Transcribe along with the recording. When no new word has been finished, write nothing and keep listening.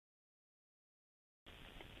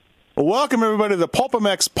Welcome, everybody, to the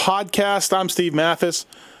PulpMX podcast. I'm Steve Matthes.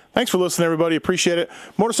 Thanks for listening, everybody. Appreciate it.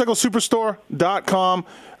 MotorcycleSuperstore.com.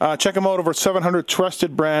 Check them out. Over 700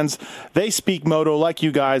 trusted brands. They speak moto like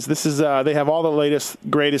you guys. This is they have all the latest,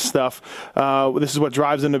 greatest stuff. This is what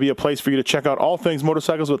drives them to be a place for you to check out all things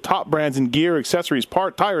motorcycles with top brands in gear, accessories,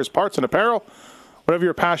 tires, parts, and apparel. Whatever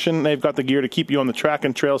your passion, they've got the gear to keep you on the track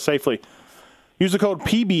and trail safely. Use the code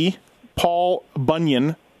PB Paul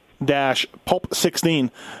Bunyan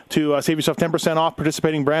 -Pulp16 to save yourself 10% off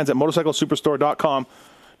participating brands at MotorcycleSuperstore.com.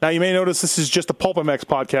 Now, you may notice this is just a PulpMX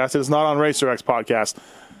podcast. It is not on RacerX podcast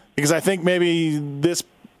because I think maybe this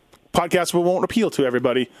podcast won't appeal to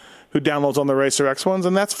everybody who downloads on the RacerX ones,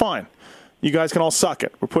 and that's fine. You guys can all suck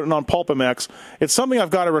it. We're putting it on PulpMX. It's something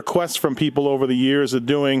I've got a request from people over the years of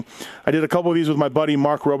doing. I did a couple of these with my buddy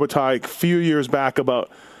Mark Robitaille a few years back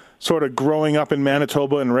about sort of growing up in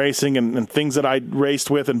Manitoba and racing and things that I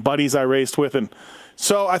raced with and buddies I raced with. And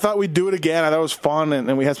so I thought we'd do it again. I thought it was fun,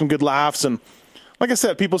 and we had some good laughs. And like I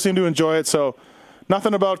said, people seem to enjoy it. So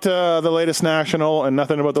nothing about the latest National and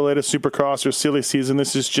nothing about the latest Supercross or silly season.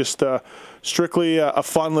 This is just strictly a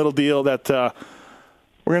fun little deal that we're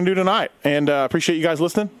going to do tonight. And appreciate you guys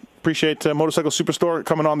listening. Appreciate Motorcycle Superstore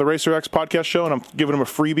coming on the RacerX podcast show, and I'm giving them a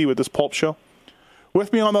freebie with this Pulp show.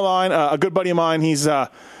 With me on the line, a good buddy of mine.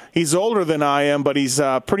 He's older than I am, but he's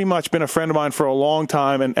pretty much been a friend of mine for a long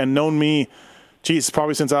time and known me,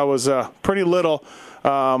 probably since I was pretty little.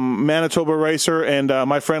 Manitoba racer and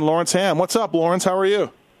my friend Lawrence Hamm. What's up, Lawrence? How are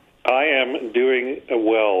you? I am doing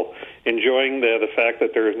well. Enjoying the fact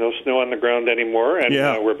that there is no snow on the ground anymore, and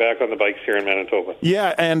we're back on the bikes here in Manitoba.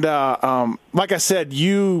 Yeah, and like I said,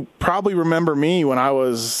 you probably remember me when I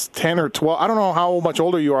was 10 or 12. I don't know how much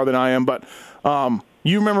older you are than I am, but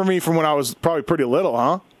you remember me from when I was probably pretty little,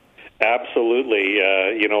 huh? Absolutely.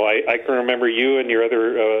 I can remember you and your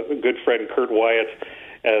other good friend Kurt Wyatt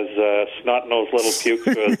as snot-nosed little pukes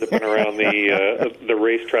zipping around the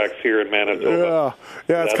racetracks here in Manitoba.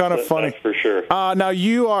 Yeah, it's kind of funny. That's for sure. Now,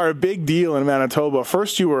 you are a big deal in Manitoba.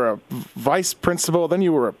 First, you were a vice principal, then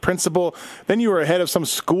you were a principal, then you were a head of some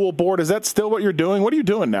school board. Is that still what you're doing? What are you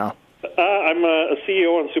doing now? I'm a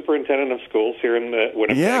CEO and superintendent of schools here in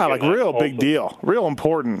Winnipeg. Yeah, like real big deal, real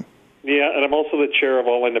important. Yeah, and I'm also the chair of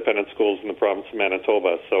all independent schools in the province of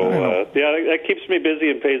Manitoba. So, that keeps me busy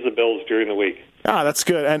and pays the bills during the week. Ah, that's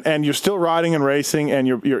good. And you're still riding and racing, and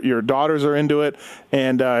your daughters are into it.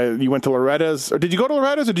 And you went to Loretta's. Or did you go to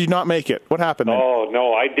Loretta's, or did you not make it? What happened? Oh,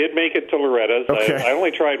 no, I did make it to Loretta's. Okay. I only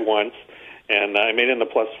tried once, and I made it in the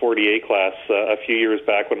plus 48 class a few years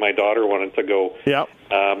back when my daughter wanted to go. Yep.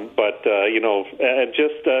 But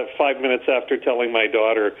just 5 minutes after telling my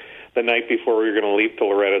daughter the night before we were going to leave to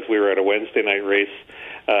Loretta's, we were at a Wednesday night race,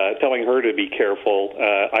 telling her to be careful.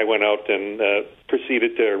 I went out and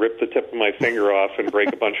proceeded to rip the tip of my finger off and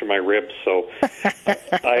break a bunch of my ribs. So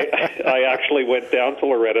I actually went down to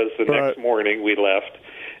Loretta's the next morning. We left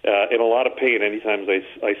in a lot of pain anytime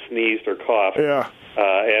I sneezed or coughed. Yeah.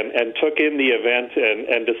 And took in the event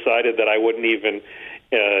and decided that I wouldn't even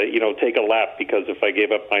take a lap, because if I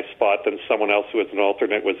gave up my spot, then someone else who was an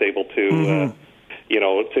alternate was able to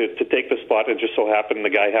to take the spot. And just so happened the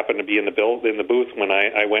guy happened to be in the booth when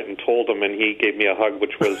I went and told him, and he gave me a hug,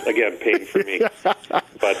 which was again pain for me.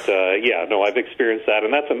 But I've experienced that,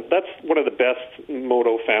 and that's one of the best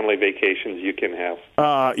moto family vacations you can have.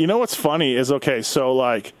 What's funny is, okay, so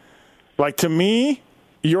like to me,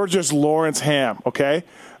 you're just Lawrence Hamm, okay?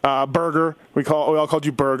 Burger, we all called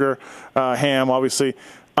you Burger, Hamm, obviously.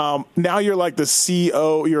 Now you're like the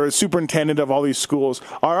CEO, you're a superintendent of all these schools.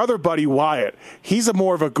 Our other buddy, Wyatt, he's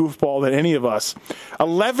more of a goofball than any of us.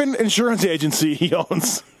 11 insurance agency he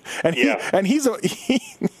owns. And he's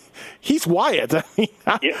Wyatt. I mean,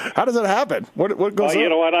 how does that happen? What goes on? You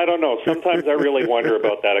know what? I don't know. Sometimes I really wonder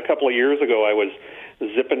about that. A couple of years ago, I was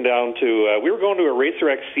zipping down to, we were going to a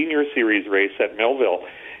RacerX Senior Series race at Melville,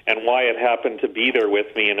 and Wyatt happened to be there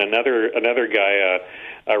with me, and another guy,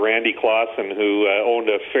 Randy Clausen, who owned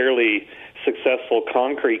a fairly successful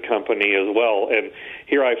concrete company as well. And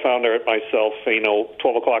here I found myself,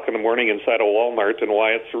 12 o'clock in the morning inside a Walmart, and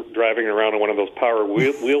Wyatt's driving around in one of those power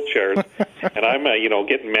wheelchairs. And I'm,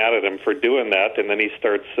 getting mad at him for doing that. And then he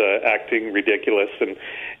starts acting ridiculous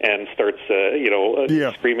and starts,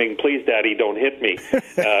 screaming, "Please, Daddy, don't hit me."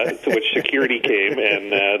 To which security came,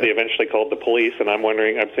 and they eventually called the police. And I'm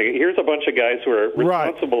saying, here's a bunch of guys who are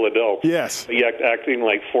responsible adults. Yes. Acting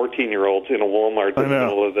like 14-year-olds in a Walmart in the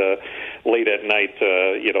middle of the late at night,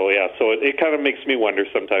 So it kind of makes me wonder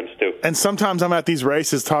sometimes, too. And sometimes I'm at these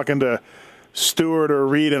races talking to Stuart or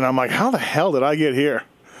Reed, and I'm like, how the hell did I get here?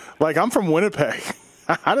 Like, I'm from Winnipeg.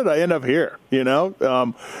 how did I end up here?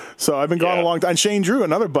 So I've been gone a long time. And Shane Drew,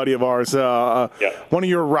 another buddy of ours, one of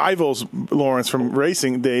your rivals, Lawrence, from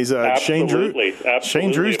racing days. Shane Drew. Absolutely.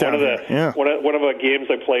 Shane Drew's down here. One of the games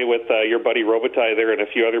I play with your buddy Robitaille there and a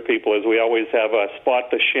few other people is we always have a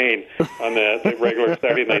spot to Shane on the regular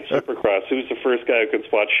Saturday night Supercross. Who's the first guy who can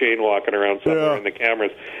spot Shane walking around somewhere in the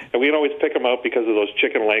cameras? And we'd always pick him out because of those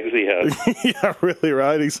chicken legs he has. Yeah, really,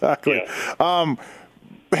 right? Exactly. Yeah.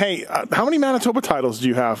 Hey, how many Manitoba titles do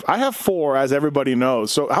you have? I have 4, as everybody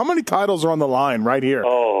knows. So how many titles are on the line right here?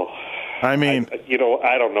 Oh, I mean,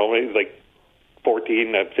 I don't know, maybe like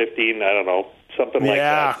 14, 15, I don't know, something like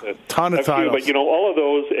that. Yeah, ton of titles. But, all of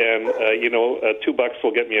those and, $2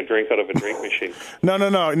 will get me a drink out of a drink machine. No.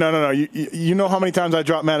 You know how many times I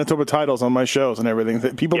drop Manitoba titles on my shows and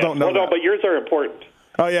everything. People don't know that. No, but yours are important.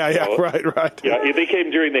 Oh, yeah, right. Yeah, they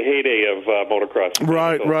came during the heyday of motocross.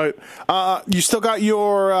 Right. You still got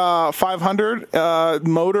your 500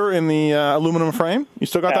 motor in the aluminum frame? You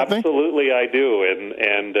still got that thing? Absolutely, I do,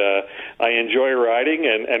 and I enjoy riding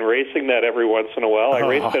and racing that every once in a while. I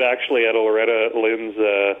raced it actually at Loretta Lynn's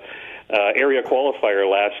area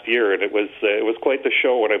qualifier last year, and it was quite the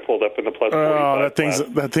show when I pulled up in the plus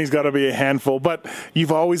 45 that thing's got to be a handful. But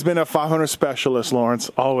you've always been a 500 specialist, Lawrence,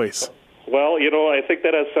 always. Well, I think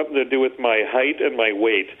that has something to do with my height and my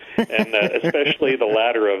weight, and especially the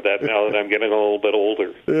latter of that now that I'm getting a little bit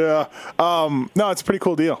older. Yeah. No, it's a pretty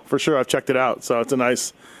cool deal, for sure. I've checked it out, so it's a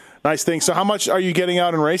nice thing. So how much are you getting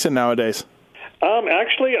out and racing nowadays?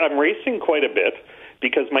 Actually, I'm racing quite a bit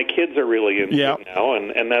because my kids are really into it now,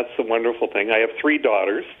 and that's the wonderful thing. I have 3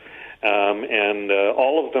 daughters, and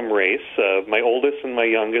all of them race. My oldest and my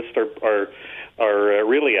youngest are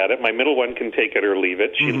really at it. My middle one can take it or leave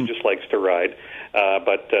it. She just likes to ride.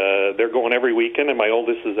 But they're going every weekend, and my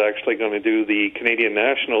oldest is actually going to do the Canadian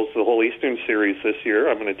Nationals, the whole Eastern Series this year.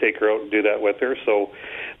 I'm going to take her out and do that with her. So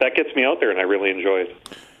that gets me out there, and I really enjoy it.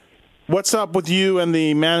 What's up with you and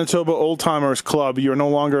the Manitoba Old Timers Club? You're no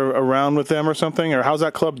longer around with them or something? Or how's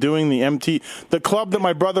that club doing, the club that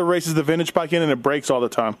my brother races the vintage bike in, and it breaks all the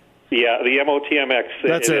time? Yeah, the MOTMX.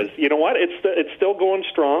 That's it. You know what? It's still going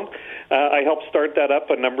strong. I helped start that up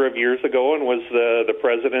a number of years ago and was the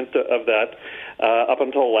president of that up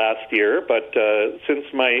until last year. But since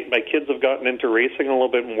my kids have gotten into racing a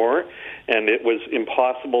little bit more, and it was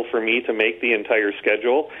impossible for me to make the entire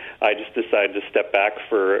schedule, I just decided to step back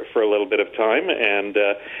for a little bit of time, and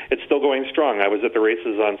it's still going strong. I was at the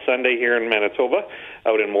races on Sunday here in Manitoba,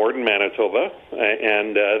 out in Morden, Manitoba,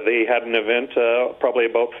 and they had an event probably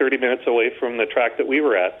about 30 minutes away from the track that we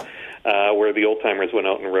were at, where the old timers went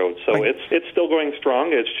out and rode. So it's still going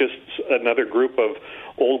strong. It's just another group of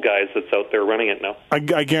old guys that's out there running it now. I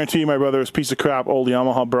guarantee you my brother was a piece of crap old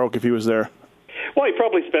Yamaha broke if he was there. Well, he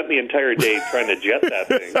probably spent the entire day trying to jet that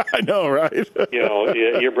thing. I know, right?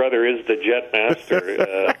 Your brother is the jet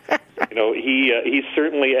master. He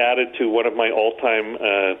certainly added to one of my all-time,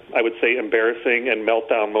 I would say, embarrassing and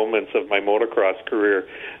meltdown moments of my motocross career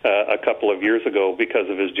a couple of years ago because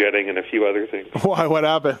of his jetting and a few other things. Why? What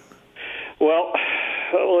happened? Well,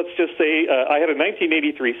 let's just say I had a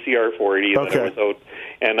 1983 CR480 that I was out,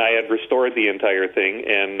 and I had restored the entire thing,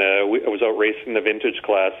 and I was out racing the vintage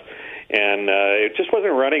class. And it just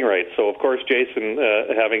wasn't running right. So, of course, Jason,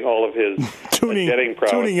 having all of his jetting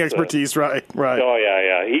prowess, tuning expertise, right. Oh,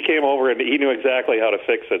 yeah. He came over and he knew exactly how to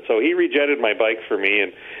fix it. So he rejetted my bike for me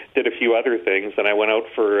and did a few other things. And I went out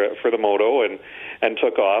for the moto and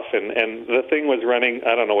took off. And the thing was running,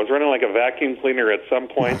 I don't know, it was running like a vacuum cleaner at some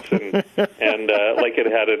points and like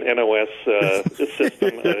it had an NOS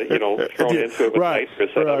system, thrown into it with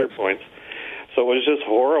nitrous at other points. So it was just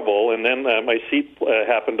horrible, and then my seat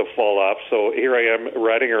happened to fall off, so here I am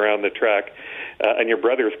riding around the track, and your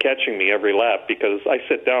brother's catching me every lap because I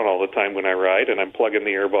sit down all the time when I ride, and I'm plugging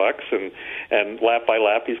the airbox, and lap by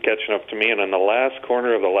lap he's catching up to me, and on the last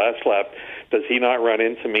corner of the last lap, does he not run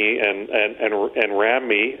into me and ram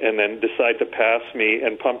me and then decide to pass me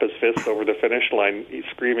and pump his fist over the finish line,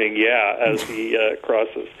 screaming, yeah, as he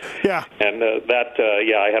crosses. Yeah. And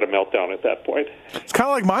I had a meltdown at that point. It's kind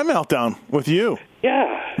of like my meltdown with you.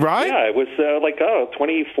 Yeah. Right? Yeah, it was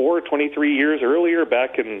 24, 23 years earlier,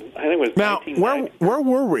 back in, I think it was now, 1990. Where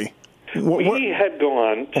were we? We had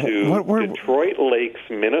gone to Detroit Lakes,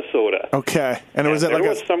 Minnesota. Okay, and was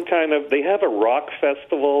some kind of, they have a rock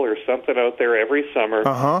festival or something out there every summer.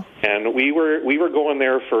 And we were going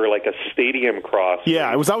there for like a stadium cross.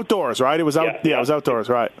 Yeah, it was outdoors, right? It was it was outdoors,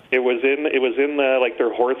 right? It was in like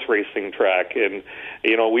their horse racing track, and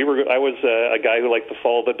I was a guy who liked to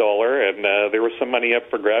follow the dollar, and there was some money up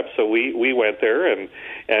for grabs, so we went there, and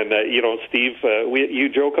Steve, you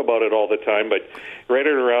joke about it all the time, but right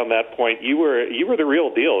around that point, point, you were the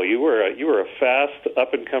real deal. You were a fast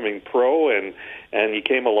up and coming pro, and you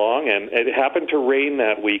came along, and it happened to rain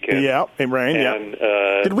that weekend. Yeah, it rained.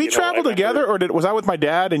 And, did we travel together, or was I with my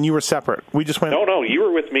dad and you were separate? We just went. No, you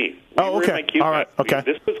were with me. Oh, okay. All right. Okay.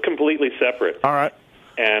 This was completely separate. All right.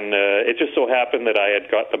 And it just so happened that I had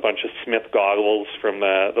got a bunch of Smith goggles from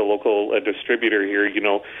the local distributor here,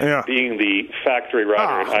 being the factory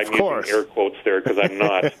rider. And I'm using air quotes there because I'm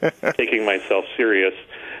not taking myself serious.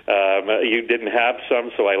 You didn't have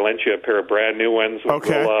some, so I lent you a pair of brand new ones with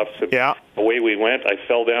roll-offs. And away we went. I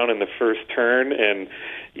fell down in the first turn, and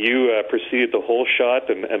you proceeded the whole shot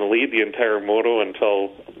and lead the entire moto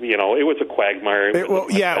until, it was a quagmire.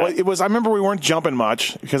 It was. I remember we weren't jumping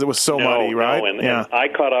much because it was so muddy, right? And I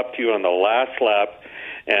caught up to you on the last lap.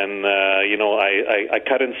 And I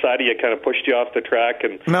cut inside of you, kind of pushed you off the track,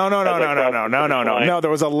 and no. There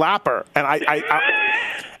was a lapper, and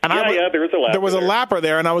there was a lapper. There was a lapper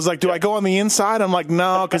there, and I was like, "Do I go on the inside?" I'm like,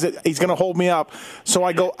 "No," because he's going to hold me up. So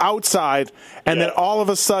I go outside, and then all of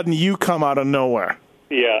a sudden, you come out of nowhere.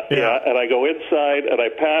 Yeah, and I go inside, and I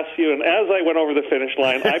pass you, and as I went over the finish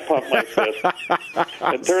line, I pumped my fist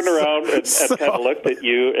and turned around and kind of looked at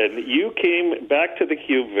you, and you came back to the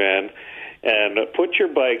cube van and put your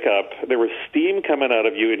bike up. There was steam coming out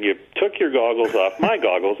of you, and you took your goggles off, my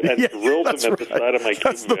goggles, and drilled them at the side of my cube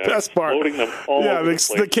van. That's the best part. Exploding them all over the place.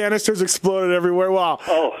 The canisters exploded everyver. Wow.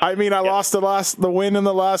 Oh, I lost the win in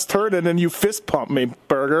the last turn, and then you fist pumped me,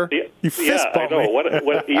 Berger. You fist pumped me. What,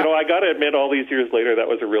 I got to admit, all these years later, that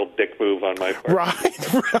was a real dick move on my part.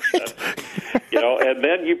 Right. And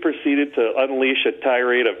then you proceeded to unleash a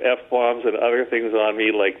tirade of F-bombs and other things on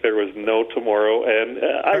me like there was no tomorrow, and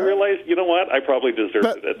I realized, what? I probably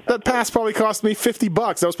deserved it. That pass probably cost me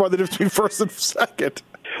 $50. That was probably the difference between first and second.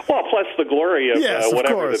 Well, plus the glory of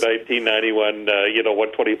whatever of the 1991,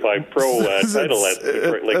 125 Pro title at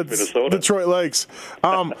Detroit Lakes, Minnesota. Detroit Lakes.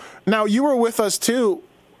 Now, you were with us, too.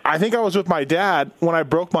 I think I was with my dad when I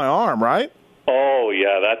broke my arm, right? Oh,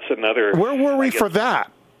 yeah, that's another... Where were we for that?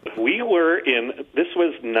 We were this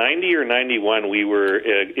was 90 or 91. We were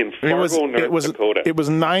in Fargo, North Dakota. It was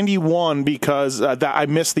 91 because I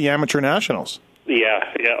missed the Amateur Nationals. Yeah,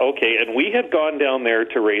 okay. And we had gone down there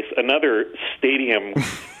to race another stadium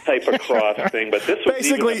type of cross thing, but this was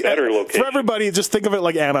basically even a better location. For everybody, just think of it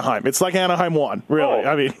like Anaheim. It's like Anaheim 1, really.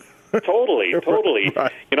 I mean... Totally.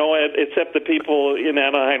 Right. Except the people in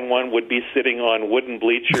Anaheim 1 would be sitting on wooden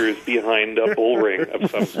bleachers behind a bull ring of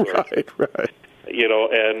some sort. Right.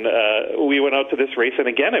 And we went out to this race, and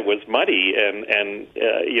again, it was muddy, and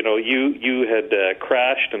you had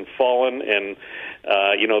crashed and fallen, and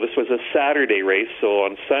this was a Saturday race, so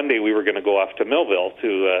on Sunday we were going to go off to Millville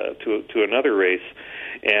to another race,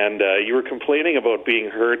 and you were complaining about being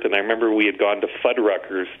hurt, and I remember we had gone to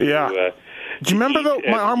Fuddruckers. Do you remember, though,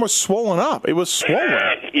 my arm was swollen up? It was swollen.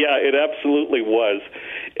 Yeah, it absolutely was.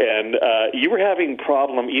 And you were having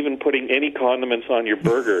problem even putting any condiments on your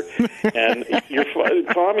burger. And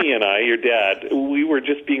Tommy and I, your dad, we were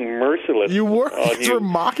just being merciless. You were? You were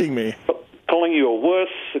mocking me. Calling you a wuss,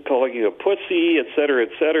 calling you a pussy, et cetera,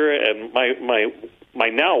 et cetera. And my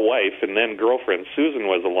now wife and then girlfriend, Susan,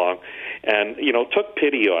 was along and, took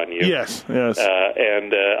pity on you. Yes.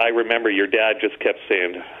 And I remember your dad just kept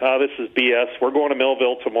saying, this is BS. We're going to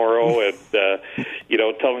Millville tomorrow and,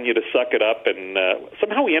 telling you to suck it up. And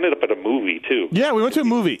somehow we ended up at a movie, too. Yeah, we went to a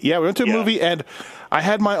movie. Movie, and I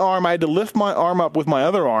had to lift my arm up with my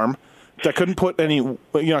other arm. I couldn't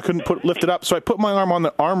lift it up. So I put my arm on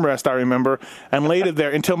the armrest, I remember, and laid it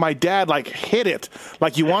there until my dad, hit it.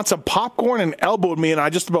 Like, you want some popcorn, and elbowed me, and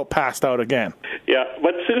I just about passed out again. Yeah,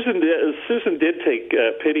 but Susan did take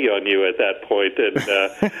pity on you at that point,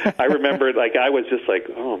 and I remember, I was just like,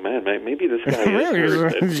 oh, man, maybe this guy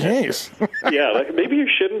is Jeez. Yeah, maybe you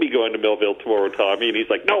shouldn't be going to Millville tomorrow, Tommy. And he's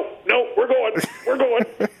like, no, we're going.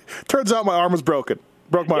 Turns out my arm was broken.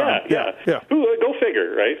 Broke my arm. Yeah. Go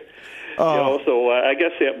figure, right? So I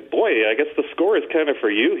guess, I guess the score is kind of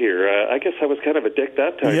for you here. I guess I was kind of a dick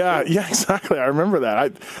that time. Yeah, exactly. I remember that. I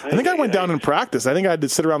think I went down in practice. I think I had to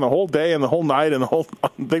sit around the whole day and the whole night and the whole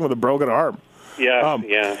thing with a broken arm. Yeah.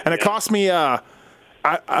 And it cost me.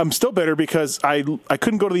 I'm still bitter because I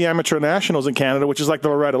couldn't go to the Amateur Nationals in Canada, which is like the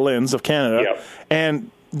Loretta Lynn's of Canada. Yep.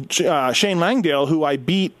 And Shane Langdale, who I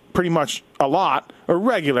beat pretty much a lot, or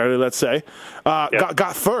regularly, let's say,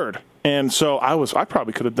 got third. And so I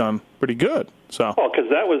probably could have done pretty good. So, because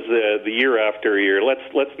that was the year after year.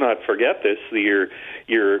 Let's not forget this. The year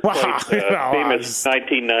your Wow. famous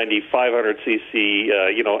 1990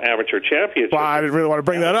 500cc, amateur championship. Well, I didn't really want to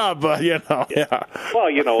bring that up, but yeah. Well,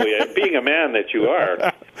 being a man that you are,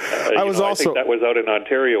 I think that was out in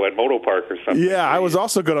Ontario at Moto Park or something. Yeah, I was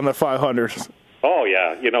also good on the 500. Oh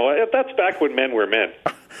yeah, that's back when men were men.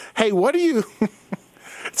 Hey, what do you?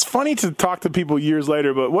 It's funny to talk to people years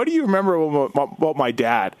later, but what do you remember about my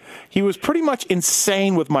dad? He was pretty much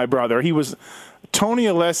insane with my brother. He was Tony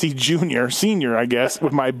Alessi Jr., Senior, I guess,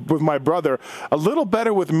 with my brother. A little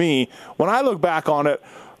better with me. When I look back on it,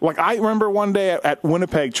 like I remember one day at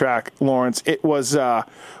Winnipeg track, Lawrence, it was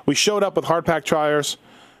we showed up with hard pack tires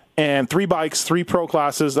and 3 bikes, 3 pro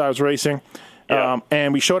classes I was racing. Yeah.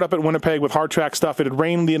 And we showed up at Winnipeg with hard track stuff. It had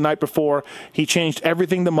rained the night before. He changed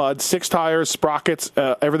everything to mud, 6 tires, sprockets,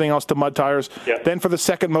 everything else to mud tires. Yeah. Then for the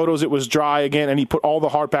second motos, it was dry again, and he put all the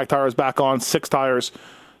hard pack tires back on, 6 tires,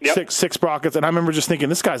 Yep. six sprockets. And I remember just thinking,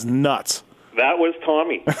 this guy's nuts. That was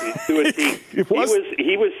Tommy.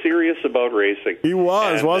 He was serious about racing. He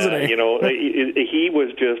was, wasn't he? He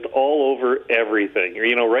was just all over everything.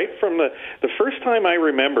 Right from the first time I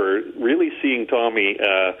remember really seeing Tommy,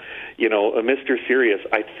 a Mr. Serious,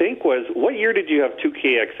 I think was, what year did you have 2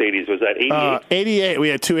 KX80s? Was that 88? 88. We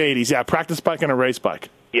had 2 80s. Yeah, practice bike and a race bike.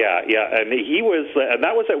 Yeah, and he was, and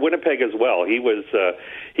that was at Winnipeg as well. He was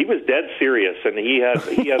dead serious, and he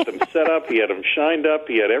had them set up, he had them shined up,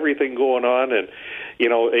 he had everything going on, and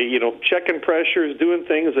checking pressures, doing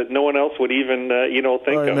things that no one else would even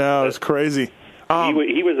think of. I know, it's crazy.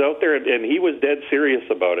 He was out there, and he was dead serious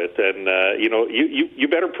about it, and you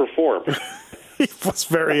better perform. He was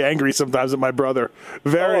very angry sometimes at my brother.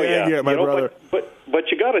 Very angry at my brother. But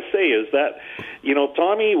you got to say is that,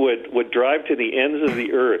 Tommy would drive to the ends of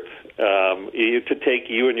the earth to take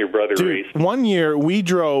you and your brother racing. One year we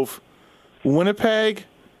drove Winnipeg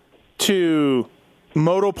to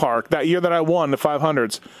Moto Park, that year that I won the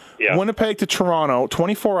 500s. Yeah. Winnipeg to Toronto,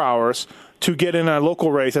 24 hours to get in a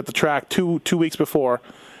local race at the track two weeks before.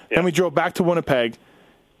 Yeah. Then we drove back to Winnipeg,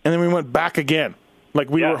 and then we went back again. Like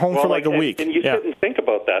we were home for like a week. And you sit and think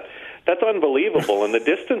about that. That's unbelievable. And the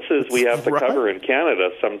distances we have to cover in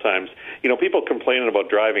Canada sometimes, people complaining about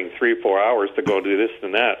driving 3 or 4 hours to go do this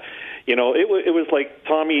and that. It was like,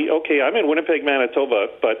 Tommy, okay, I'm in Winnipeg, Manitoba,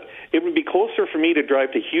 but it would be closer for me to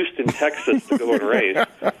drive to Houston, Texas to go and race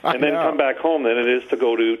and then come back home than it is to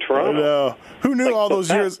go to Toronto. I know. Who knew all those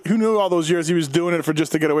years? Who knew all those years he was doing it for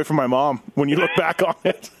just to get away from my mom when you look back on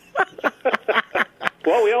it?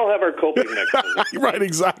 Well, we all have our coping mechanisms. Right,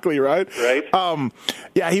 exactly, right? Right.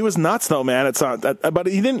 Yeah, he was nuts, though, man. It's not, but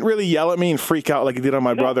he didn't really yell at me and freak out like he did on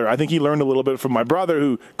my brother. I think he learned a little bit from my brother,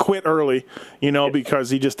 who quit early, because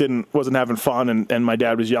he just wasn't having fun, and my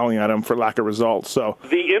dad was yelling at him for lack of results. So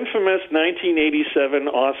the infamous 1987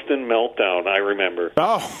 Austin meltdown, I remember.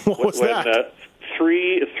 Oh, what was that?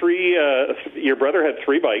 Your brother had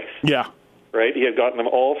 3 bikes. Yeah. Right, he had gotten them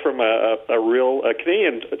all from a real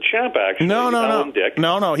Canadian champ, actually. No. Dick.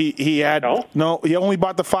 No. He had he only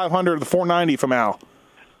bought the 500, the 490 from Al.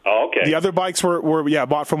 Oh, okay. The other bikes were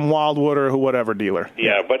bought from Wildwood or whatever dealer.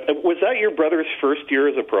 Yeah, but was that your brother's first year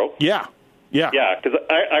as a pro? Yeah. Yeah, because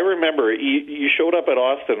I remember you showed up at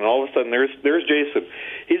Austin, and all of a sudden there's Jason.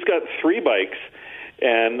 He's got 3 bikes.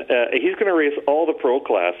 And he's going to race all the pro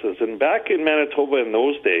classes. And back in Manitoba in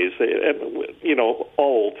those days, all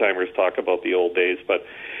old-timers talk about the old days, but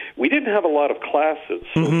we didn't have a lot of classes.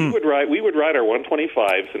 So we would ride our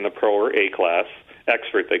 125s in the pro or A class,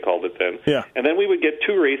 expert they called it then. Yeah. And then we would get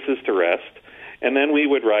 2 races to rest. And then we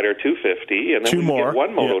would ride our 250, and then we'd get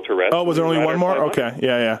 1 moto to rest. Oh, was there only 1 more? Okay,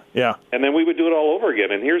 yeah. And then we would do it all over again.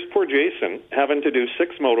 And here's poor Jason having to do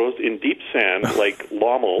 6 motos in deep sand like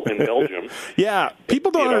Lommel in Belgium. Yeah, people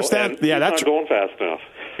don't understand. Yeah, that's not going fast enough.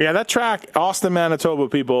 Yeah, that track, Austin, Manitoba,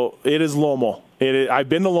 people, it is Lommel. I've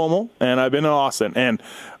been to Lommel, and I've been to Austin. And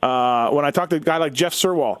when I talk to a guy like Jeff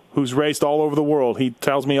Sirwall, who's raced all over the world, he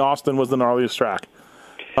tells me Austin was the gnarliest track.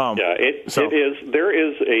 It is.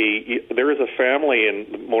 There is a family in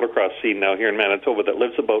the motocross scene now here in Manitoba that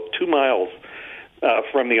lives about 2 miles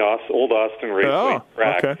from the old Austin Raceway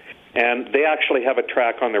track, okay. And they actually have a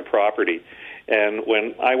track on their property. And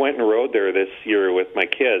when I went and rode there this year with my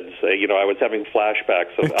kids, I was having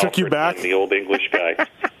flashbacks of Alfred, the old English guy,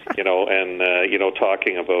 and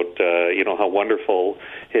talking about how wonderful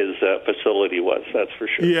his facility was. That's for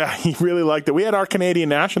sure. Yeah, he really liked it. We had our Canadian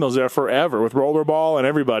nationals there forever with rollerball and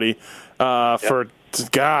everybody for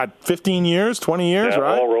 15 years, 20 years,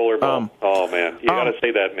 right? All rollerball. Oh man, you got to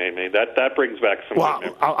say that name, man. That brings back some.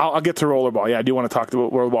 Well, I'll get to rollerball. Yeah, I do want to talk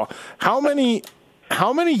about rollerball. How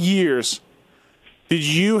many years did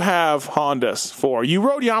you have Hondas for? You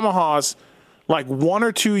rode Yamahas like 1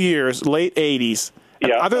 or 2 years, late 80s,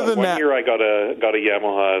 Yeah. Other than one that, year I got a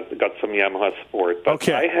Yamaha, got some Yamaha Sport. But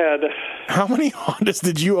okay. I had. How many Hondas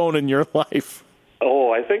did you own in your life?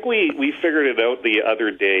 Oh, I think we figured it out the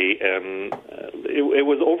other day, and it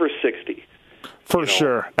was over 60. For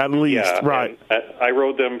sure, at least, yeah, right. I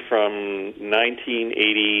rode them from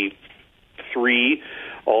 1983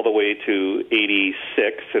 all the way to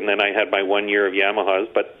 86, and then I had my 1 year of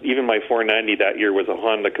Yamahas, but even my 490 that year was a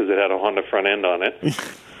Honda because it had a Honda front end on it.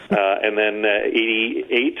 And then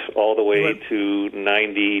 88 all the way to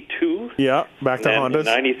 92. Yeah, back to Hondas. In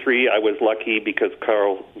 93, I was lucky because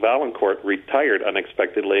Carl Valancourt retired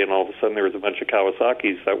unexpectedly, and all of a sudden there was a bunch of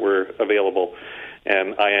Kawasaki's that were available,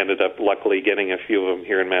 and I ended up luckily getting a few of them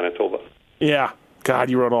here in Manitoba. Yeah.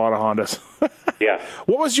 God, you rode a lot of Hondas. Yeah.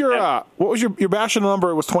 What was your national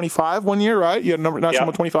number? It was 25 1 year, right? You had national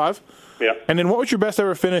number 25? Yeah. And then what was your best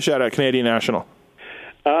ever finish at a Canadian National?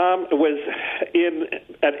 It was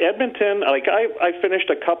at Edmonton. Like I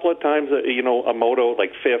finished a couple of times, a moto,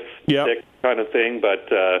 like fifth, sixth kind of thing. But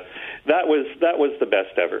that was the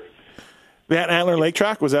best ever. That Antler Lake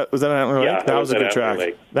track, was that an Antler Lake? Yeah, that was a good track.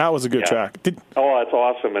 Lake. That was a good track. Oh, that's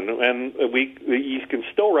awesome, and you can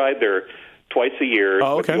still ride there twice a year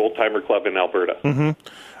with the Old Timer Club in Alberta. Mm-hmm.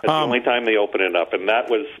 That's the only time they open it up, and that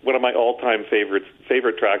was one of my all-time favorite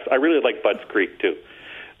tracks. I really like Budds Creek too.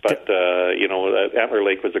 But, Antler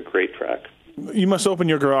Lake was a great track. You must open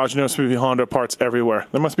your garage and there must be Honda parts everywhere.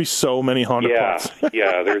 There must be so many Honda parts.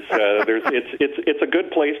 Yeah, it's a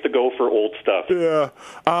good place to go for old stuff. Yeah.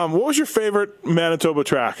 What was your favorite Manitoba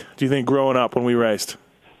track, do you think, growing up when we raced?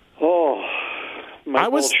 Oh,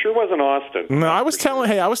 it sure wasn't Austin. No, I was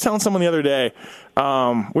telling someone the other day,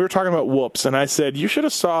 we were talking about whoops, and I said, you should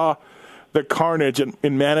have saw the carnage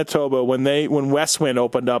in Manitoba when Westwind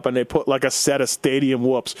opened up and they put like a set of stadium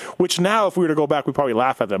whoops, which now if we were to go back, we'd probably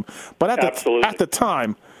laugh at them. But at the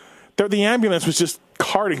time, the ambulance was just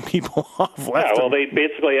carting people off. They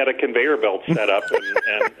basically had a conveyor belt set up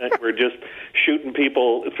and were just shooting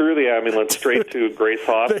people through the ambulance straight to Grace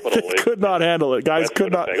Hospital. They could not handle it. Guys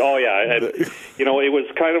could not. Oh, yeah. And, it was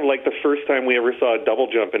kind of like the first time we ever saw a double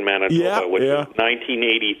jump in Manitoba, which was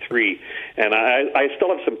 1983. And I still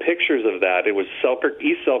have some pictures of that. It was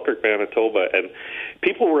East Selkirk, Manitoba, and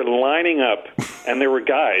people were lining up, and there were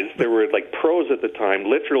guys, there were like pros at the time,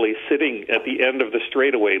 literally sitting at the end of the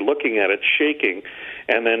straightaway looking at it, shaking,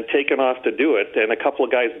 and then taken off to do it, and a couple of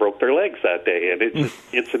guys broke their legs that day, and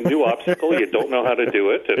it's a new obstacle. You don't know how to do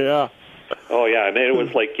it. And, oh, yeah, and it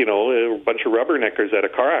was like, a bunch of rubberneckers at a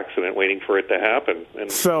car accident waiting for it to happen,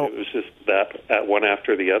 and so, it was just that at one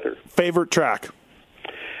after the other. Favorite track?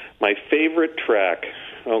 My favorite track,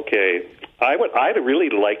 okay. I really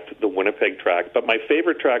liked the Winnipeg track, but my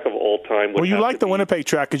favorite track of all time would you liked the Winnipeg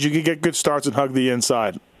track because you could get good starts and hug the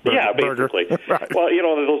inside. Basically. Right. Well,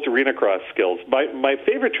 those arena cross skills. My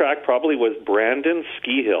favorite track probably was Brandon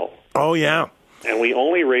Ski Hill. Oh, yeah. And we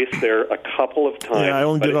only raced there a couple of times. Yeah, I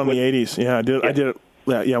only did it on the 80s. Yeah, I did it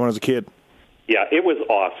when I was a kid. Yeah, it was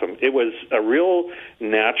awesome. It was a real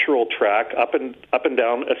natural track up and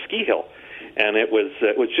down a ski hill. And it was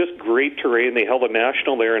just great terrain. They held a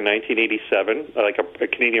national there in 1987, like a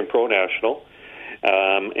Canadian Pro National,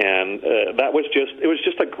 and that was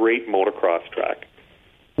just a great motocross track.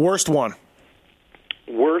 Worst one.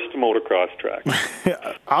 Worst motocross track.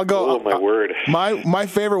 I'll go. Oh my word! My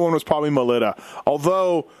favorite one was probably Melita,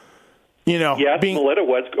 although. Melita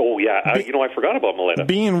was. Oh yeah, I forgot about Melita.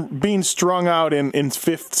 Being strung out in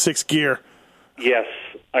fifth, sixth gear. Yes,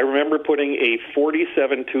 I remember putting a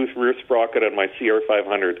 47-tooth rear sprocket on my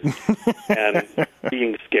CR500 and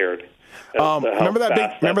being scared. Remember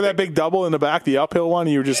that big double in the back, the uphill one?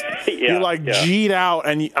 You were just G'd out,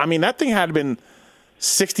 and that thing had been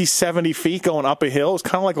 60, 70 feet going up a hill. It's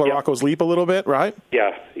kind of like Larocco's Leap a little bit, right?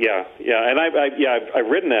 Yeah. And I've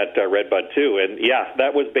ridden that Redbud too, and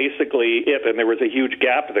that was basically it. And there was a huge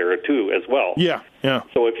gap there too, as well. Yeah.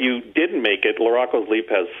 So if you didn't make it, Larocco's Leap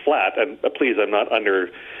has flat. And please, I'm not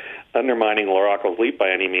undermining Larocco's Leap by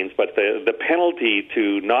any means, but the penalty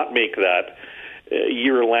to not make that,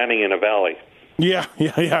 you're landing in a valley. Yeah,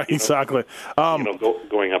 exactly.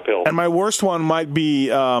 Going uphill. And my worst one might be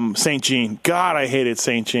St. Jean. God, I hated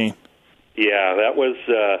St. Jean. Yeah, that was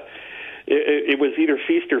it was either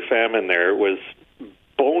feast or famine there. It was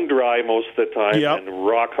bone dry most of the time and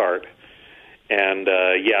rock hard. And,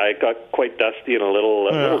 it got quite dusty and a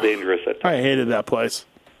little dangerous at times. I hated that place.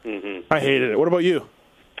 Mm-hmm. I hated it. What about you?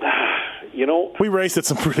 We raced at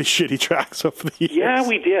some pretty shitty tracks over the years. Yeah,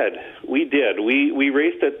 we did. We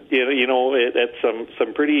raced at at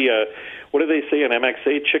some pretty what do they say in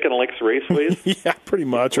MXA, Chicken Licks raceways? Yeah, pretty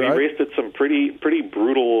much. Right. We raced at some pretty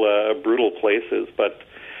brutal places. But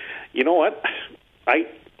you know what? I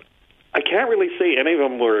can't really say any of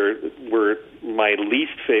them were my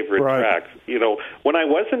least favorite tracks. You know, when I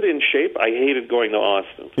wasn't in shape, I hated going to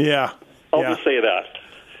Austin. Yeah. I'll just say that.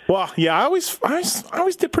 Well, yeah, I always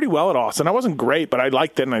did pretty well at Austin. I wasn't great, but I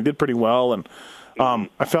liked it, and I did pretty well. And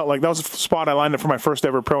I felt like that was the spot I lined up for my first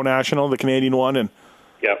ever Pro National, the Canadian one, and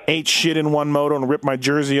ate shit in one moto and ripped my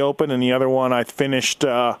jersey open. And the other one, I finished.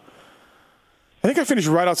 I think I finished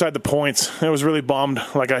right outside the points. I was really bummed.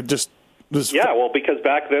 Like I just. Well, because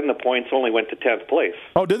back then the points only went to 10th place.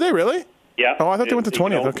 Oh, did they really? Yeah. Oh, I thought they went to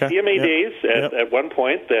 20th. You know, okay. CMA days, at one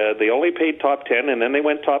point, they only paid top 10, and then they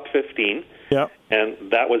went top 15. Yeah.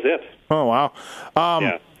 And that was it. Oh, wow.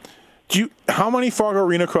 How many Fargo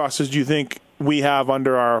Arena crosses do you think we have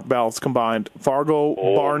under our belts combined? Fargo,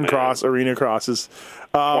 Barn Cross, Arena crosses.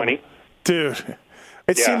 20. Dude.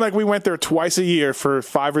 It seemed like we went there twice a year for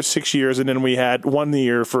 5 or 6 years, and then we had one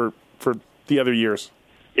year for the other years.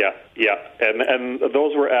 Yeah, and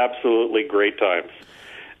those were absolutely great times.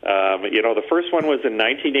 You know, the first one was in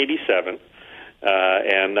 1987,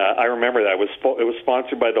 and I remember that it was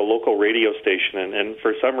sponsored by the local radio station, and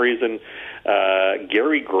for some reason,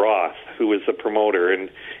 Gary Groth, who was the promoter, and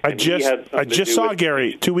I just saw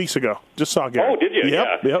Gary 2 weeks ago. Just saw Gary. Oh, did you?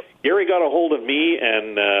 Yep. Gary got a hold of me,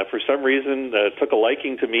 and for some reason took a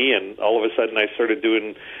liking to me, and all of a sudden I started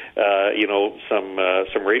doing, you know,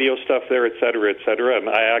 some radio stuff there, et cetera, and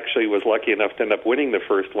I actually was lucky enough to end up winning the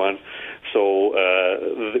first one. So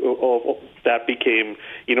that became,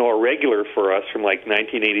 you know, a regular for us from like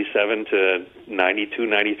 1987 to 92,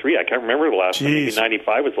 93. I can't remember the last time. Maybe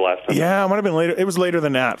 95 was the last time. Yeah, it might have been later. It was later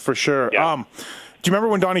than that, for sure. Yeah. Do you remember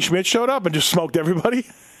when Donnie Schmidt showed up and just smoked everybody?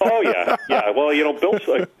 Oh, yeah. Well, you know, Bill's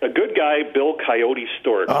a good guy, Bill Coyote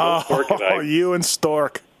Stork. You and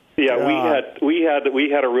Stork. Yeah, we had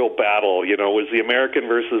a real battle. You know, it was the American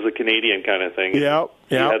versus the Canadian kind of thing. Yeah.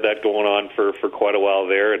 We had that going on for quite a while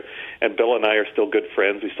there, and Bill and I are still good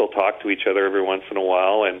friends. We still talk to each other every once in a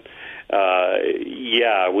while, and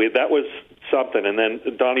that was something. And then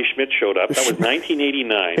Donnie Schmidt showed up. That was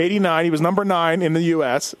 1989. 89. He was number 9 in the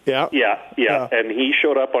U.S. Yeah. And he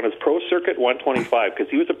showed up on his pro circuit 125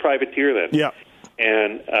 because he was a privateer then. Yeah.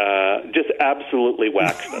 And just absolutely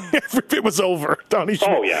waxed them. It was over. Donnie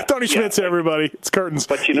Schmidt. Oh, yeah. Donnie Schmidt to everybody. It's curtains.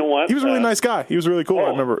 But you know what? He was a really nice guy. He was really cool, I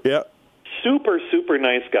remember. Yeah. Super, super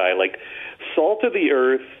nice guy. Like, salt of the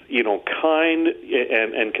earth, you know, kind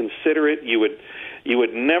and considerate. You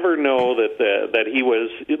would never know that he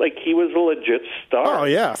was a legit star. Oh,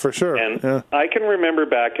 yeah, for sure. And I can remember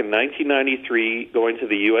back in 1993 going to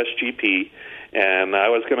the USGP, and I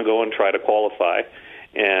was going to go and try to qualify.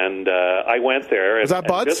 And I went there. Was that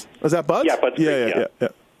Bud's? Yeah, Bud's Creek, yeah.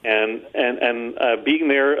 And being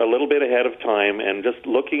there a little bit ahead of time and just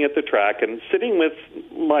looking at the track and sitting with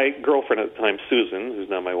my girlfriend at the time, Susan, who's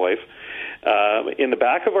now my wife, in the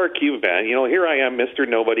back of our cube van. You know, here I am, Mr.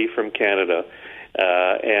 Nobody from Canada.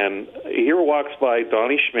 And here walks by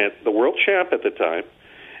Donnie Schmidt, the world champ at the time,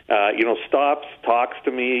 you know, stops, talks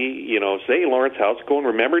to me, you know, say, "Hey, Lawrence, how's it going?"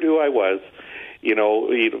 Remembered who I was. You know,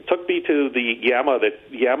 he took me to the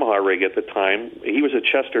Yamaha rig at the time. He was a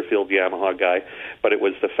Chesterfield Yamaha guy, but it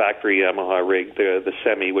was the factory Yamaha rig, the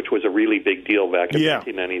Semi, which was a really big deal back in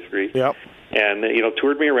 1993. Yep. And, you know,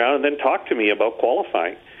 toured me around and then talked to me about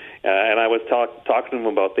qualifying. And I was talking to him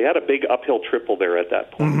about, they had a big uphill triple there at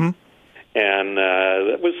that point. Mm-hmm. And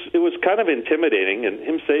it was kind of intimidating. And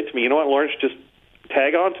him saying to me, "You know what, Lawrence, just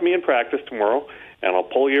tag on to me in practice tomorrow, and I'll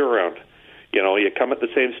pull you around. You know, you come at the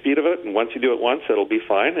same speed of it, and once you do it once, it'll be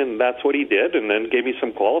fine." And that's what he did, and then gave me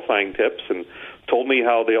some qualifying tips and told me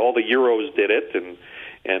how all the Euros did it,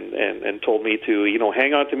 and told me to, you know,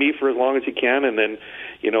 hang on to me for as long as you can, and then,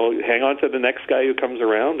 you know, hang on to the next guy who comes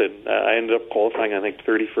around. And I ended up qualifying, I think,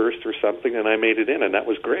 31st or something, and I made it in, and that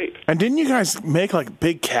was great. And didn't you guys make, like,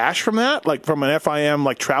 big cash from that? Like, from an FIM,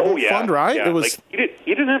 like, travel fund, right? Yeah. It was... Like,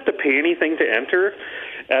 you didn't have to pay anything to enter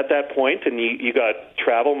at that point, and you got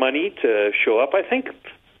travel money to show up. I think.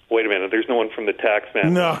 Wait a minute. There's no one from the tax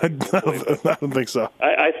man. No, I don't think so.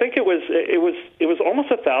 I think it was almost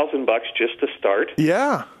 $1,000 just to start.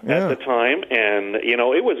 Yeah. At the time, and you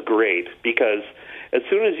know, it was great because as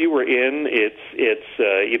soon as you were in, it's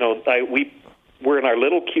you know, we're in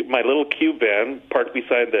my little cube van parked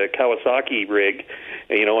beside the Kawasaki rig,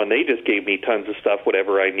 you know, and they just gave me tons of stuff,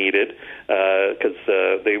 whatever I needed, because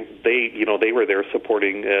they were there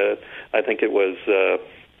supporting. I think it was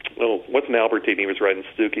wasn't Albertine, he was riding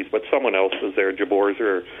Suzuki's, but someone else was there, Jabors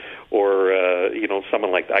or you know,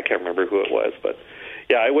 someone like that. I can't remember who it was, but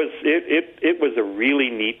yeah, it was a really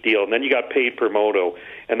neat deal. And then you got paid per moto,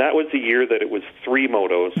 and that was the year that it was 3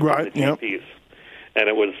 motos for the GPs. And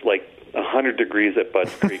it was like 100 degrees at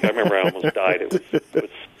Bud's Creek. I remember I almost died. It was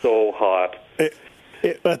so hot.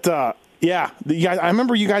 Yeah, I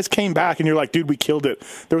remember you guys came back and you're like, dude, we killed it.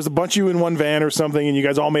 There was a bunch of you in one van or something, and you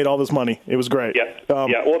guys all made all this money. It was great. Yeah, Well,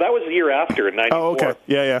 that was the year after, in '94. Oh, okay.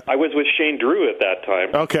 Yeah. I was with Shane Drew at that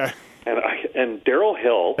time. Okay. And Daryl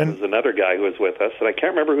Hill was another guy who was with us, and I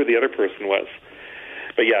can't remember who the other person was.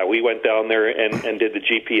 But yeah, we went down there and did the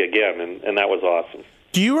GP again, and that was awesome.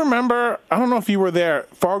 Do you remember, I don't know if you were there,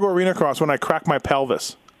 Fargo Arena Cross when I cracked my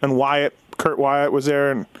pelvis, and Kurt Wyatt was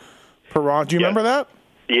there, and Perron. Do you remember that?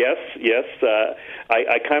 Yes.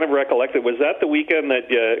 I kind of recollect it. Was that the weekend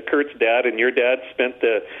that Kurt's dad and your dad spent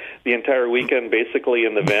the entire weekend basically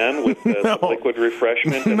in the van with some liquid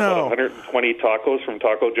refreshment and about 120 tacos from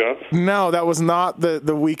Taco John's? No, that was not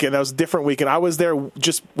the weekend. That was a different weekend. I was there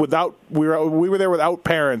just without. We were there without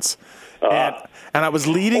parents, and I was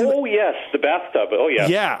leading. Oh yes, the bathtub. Oh yeah.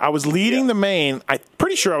 Yeah, I was leading the main. I'm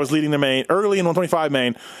pretty sure I was leading the main early in 125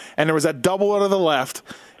 main, and there was that double out of the left.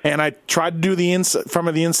 And I tried to do the from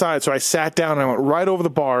the inside, so I sat down and I went right over the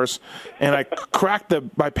bars, and I cracked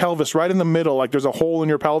my pelvis right in the middle, like there's a hole in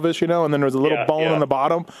your pelvis, and then there's a little bone on the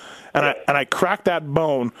bottom, and I cracked that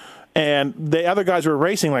bone, and the other guys were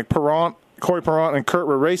racing, like Corey Perron and Kurt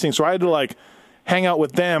were racing, so I had to hang out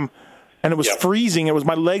with them, and it was freezing. It was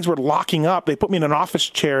my legs were locking up. They put me in an office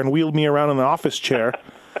chair and wheeled me around in the office chair,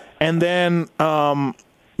 and then.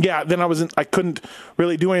 Then I couldn't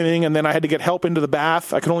really do anything, and then I had to get help into the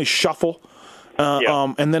bath. I could only shuffle.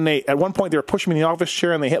 And then at one point they were pushing me in the office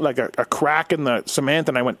chair, and they hit a crack in the cement,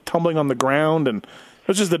 and I went tumbling on the ground, and it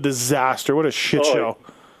was just a disaster. What a shit show.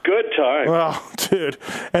 Good time. Well, dude.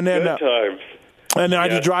 And then good times. And then I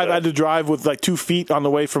had to drive with 2 feet on the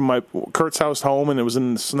way from my Kurt's house home, and it was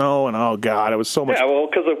in the snow, and oh god, it was so much. Yeah, well,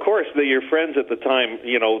 because of course your friends at the time,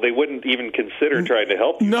 they wouldn't even consider trying to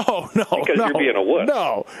help you. No, because you're being a wuss.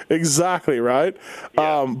 No, exactly right.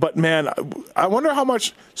 Yeah. But man, I wonder how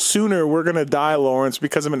much sooner we're gonna die, Lawrence,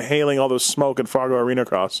 because of inhaling all those smoke at Fargo Arena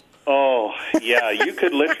Cross. Oh yeah, you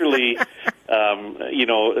could literally.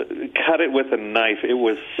 Cut it with a knife. It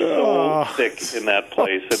was so thick in that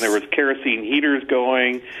place. And there was kerosene heaters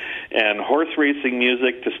going and horse racing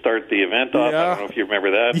music to start the event off. I don't know if you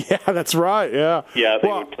remember that. Yeah, that's right, yeah. Yeah, they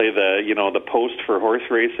would play the post for horse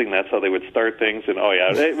racing. That's how they would start things. And,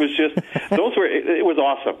 it was just, it was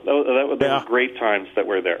awesome. That was great times that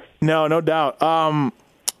were there. No doubt.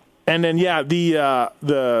 And then,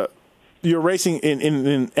 you're racing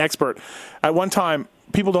in expert. At one time,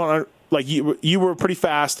 people don't... you were pretty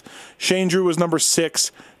fast. Shane Drew was number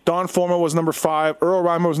 6. Don Forma was number 5. Earl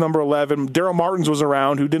Reimer was number 11. Daryl Martins was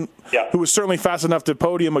around, who was certainly fast enough to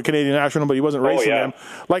podium a Canadian National, but he wasn't racing them.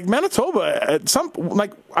 Manitoba,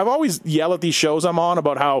 I've always yelled at these shows I'm on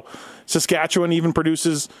about how Saskatchewan even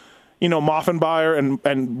produces, Moffenbauer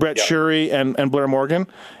and Brett Shurey and Blair Morgan,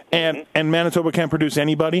 and Manitoba can't produce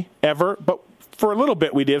anybody ever. But for a little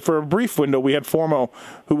bit we did. For a brief window, we had Formo,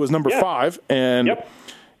 who was number 5, and. Yep.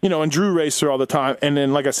 And Drew raced her all the time. And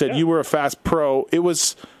then, like I said, you were a fast pro. It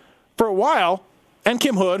was, for a while, and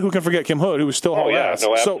Kim Hood, who can forget Kim Hood, who was still haul ass.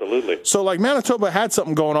 No, absolutely. So, Manitoba had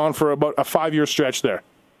something going on for about a 5-year stretch there.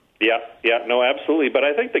 Yeah, no, absolutely. But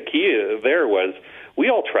I think the key there was we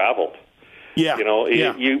all traveled. Yeah.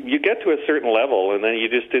 You get to a certain level, and then you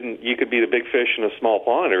just didn't, you could be the big fish in a small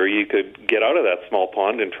pond, or you could get out of that small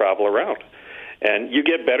pond and travel around. And you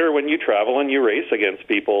get better when you travel and you race against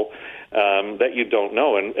people that you don't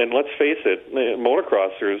know. And let's face it,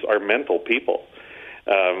 motocrossers are mental people.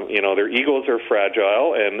 Their egos are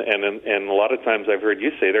fragile, and a lot of times I've heard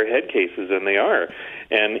you say they're head cases, and they are.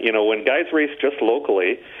 And, when guys race just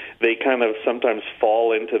locally, they kind of sometimes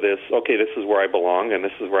fall into this, okay, this is where I belong, and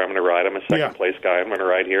this is where I'm going to ride. I'm a second-place guy. I'm going to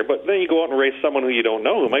ride here. But then you go out and race someone who you don't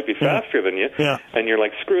know, who might be faster than you, and you're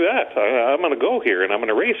like, screw that. I'm going to go here, and I'm going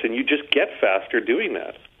to race, and you just get faster doing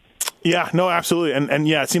that. Yeah, no, absolutely. And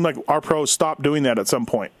it seemed like our pros stopped doing that at some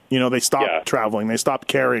point. They stopped traveling. They stopped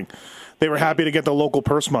caring. They were happy to get the local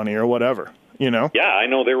purse money or whatever, Yeah, I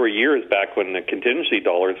know there were years back when the contingency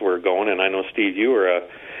dollars were going, and I know, Steve, you were a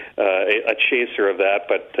chaser of that.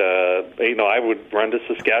 But, I would run to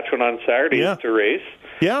Saskatchewan on Saturdays to race.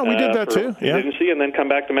 Yeah, we did that too. Contingency, and then come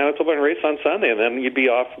back to Manitoba and race on Sunday, and then you'd be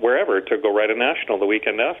off wherever to go ride a national the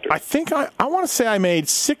weekend after. I think I want to say I made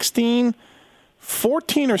 14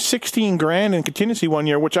 or 16 grand in contingency one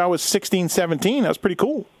year, which I was 16, 17. That was pretty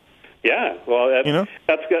cool. Yeah, well,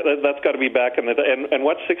 that's got to be back in the day. And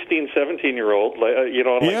what 16, 17-year-old,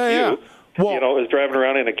 is driving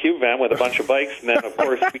around in a cube van with a bunch of bikes, and then, of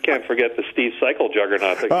course, we can't forget the Steve Cycle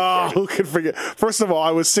juggernaut. Who could forget? First of all, I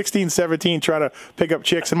was 16, 17 trying to pick up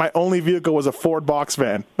chicks, and my only vehicle was a Ford box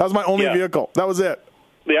van. That was my only vehicle. That was it.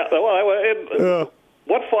 Yeah, well,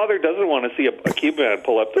 what father doesn't want to see a cube van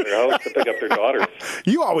pull up to their house to pick up their daughters?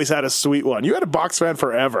 You always had a sweet one. You had a box fan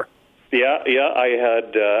forever. Yeah, I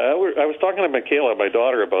had. I was talking to Michaela, my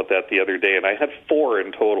daughter, about that the other day, and I had 4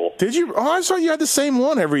 in total. Did you? Oh, I saw you had the same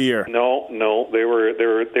one every year. No, they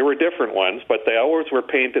were different ones, but they always were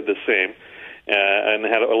painted the same, and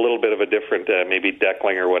had a little bit of a different, maybe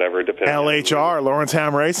deckling or whatever, depending. LHR, Lawrence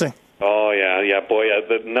Hamm Racing. Oh yeah, boy,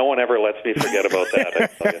 no one ever lets me forget about that. I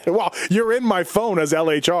tell you. Well, you're in my phone as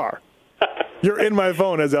LHR. You're in my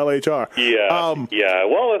phone as LHR. Yeah, yeah.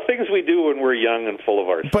 Well, the things we do when we're young and full of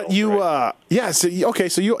ourselves. But you, right?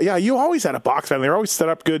 you always had a box fan. They were always set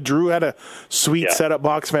up good. Drew had a sweet setup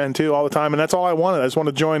box fan too all the time, and that's all I wanted. I just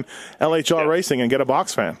wanted to join LHR Racing and get a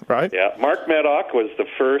box fan, right? Yeah. Mark Maddock was the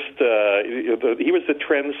first. He was the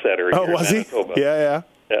trendsetter. Oh, here was in he? Manitoba. Yeah.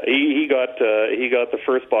 He got the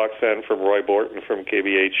first box fan from Roy Borton from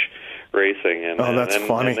KBH Racing, and that's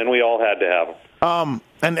funny. And then we all had to have them.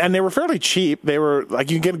 And they were fairly cheap. They were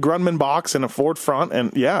like you can get a Grumman box and a Ford front,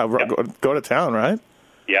 and go to town, right?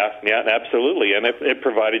 Yeah, absolutely. And it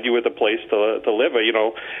provided you with a place to live. You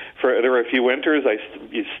know, there were a few winters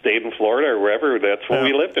you stayed in Florida or wherever. That's where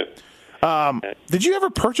we lived in. Did you ever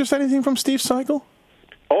purchase anything from Steve Cycle?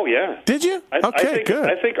 Oh yeah. Did you? Good.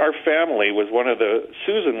 I think our family was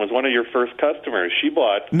Susan was one of your first customers. She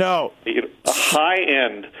bought a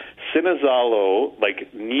high-end Cinezalo,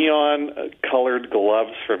 like neon-colored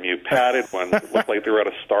gloves from you, padded ones that looked like they were out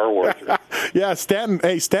of Star Wars. Yeah, Stanton.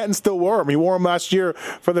 Hey, Stanton still wore them. He wore them last year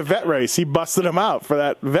for the vet race. He busted them out for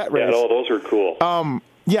that vet race. Yeah, those were cool.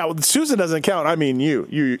 Yeah, well, Susan doesn't count. I mean, you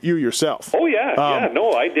yourself. Oh yeah,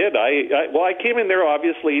 no, I did. I came in there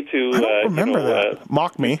obviously to I don't remember that.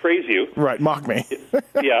 Mock me, praise you, right? Mock me.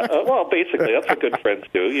 Yeah, well, basically that's what good friends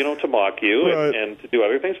do, to mock you and to do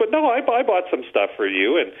other things. But no, I bought some stuff for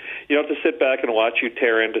you, and to sit back and watch you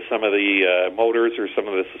tear into some of the motors or some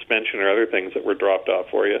of the suspension or other things that were dropped off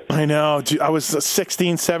for you. I know. I was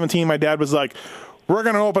 16, 17. My dad was like, "We're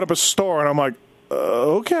going to open up a store," and I'm like,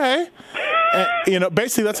 "Okay." And,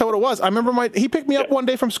 basically that's how it was. I remember he picked me up one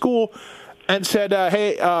day from school and said,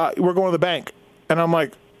 "Hey, we're going to the bank," and I'm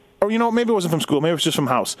like, or maybe it wasn't from school, maybe it was just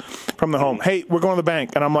from the home. "Hey, we're going to the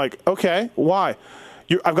bank," and I'm like, "Okay, why?"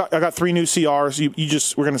 I got 3 new CRs.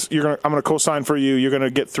 I'm gonna co-sign for you. You're gonna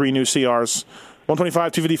get 3 new CRs,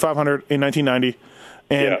 125, 250, 500 in 1990,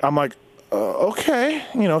 and I'm like, okay,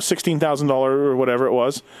 $16,000 or whatever it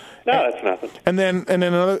was. No, that's nothing. And then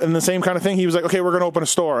the same kind of thing. He was like, "Okay, we're going to open a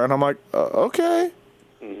store," and I'm like, "Okay."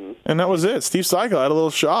 Mm-hmm. And that was it. Steve Cycle had a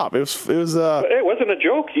little shop. It was. It wasn't a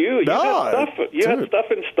joke. You had stuff. You had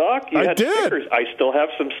stuff in stock. You had did. Stickers. I still have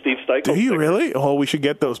some Steve Cycle. Do you stickers. Really? Oh, we should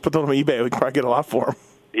get those. Put them on eBay. We can probably get a lot for them.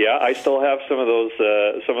 Yeah, I still have some of those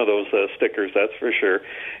stickers. That's for sure,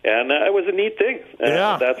 and it was a neat thing.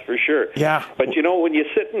 That's for sure. Yeah. But when you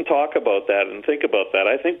sit and talk about that and think about that,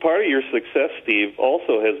 I think part of your success, Steve,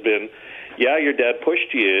 also has been, your dad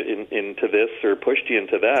pushed you into this or pushed you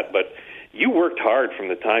into that, but you worked hard from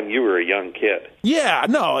the time you were a young kid. Yeah,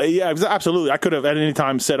 absolutely. I could have at any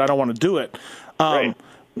time said I don't want to do it. Right.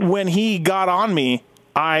 When he got on me,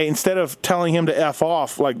 instead of telling him to F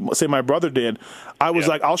off, like say my brother did, I was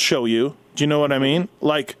like, "I'll show you." Do you know what I mean?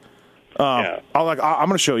 Like, I'm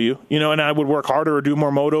going to show you, and I would work harder or do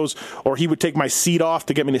more motos, or he would take my seat off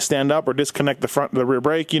to get me to stand up or disconnect the rear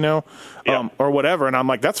brake, or whatever. And I'm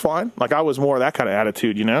like, that's fine. Like I was more of that kind of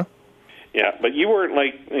attitude, Yeah, but you weren't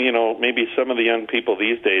like, maybe some of the young people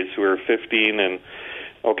these days who are 15 and,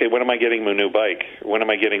 okay, when am I getting my new bike? When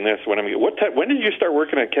am I getting this? When did you start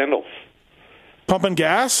working at Kendall's? Pumping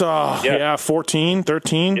gas? 14,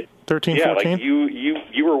 13, 14. Like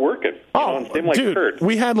you were working. Dude,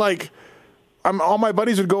 we had all my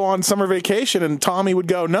buddies would go on summer vacation, and Tommy would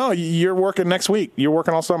go, "No, you're working next week. You're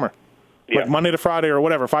working all summer, like Monday to Friday or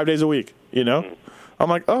whatever, 5 days a week." I'm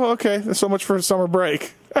like, "Oh, okay. There's so much for summer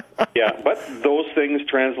break." Yeah, but those things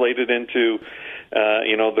translated into,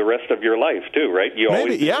 the rest of your life too, right? You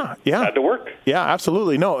always had to work. Yeah,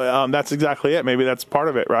 absolutely. No, that's exactly it. Maybe that's part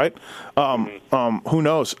of it, right? Who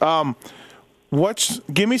knows?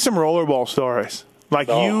 Give me some rollerball stories.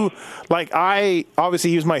 Obviously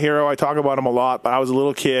he was my hero. I talk about him a lot, but I was a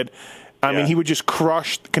little kid. I mean, he would just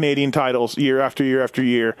crush Canadian titles year after year after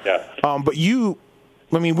year. Yeah. But you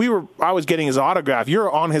I mean, I was getting his autograph.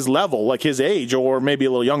 You're on his level, like his age, or maybe a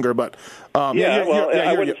little younger, but I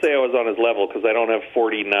wouldn't say I was on his level because I don't have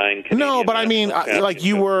 49 Canadian. No, but I mean, like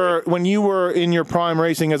you were when you were in your prime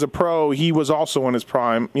racing as a pro, he was also in his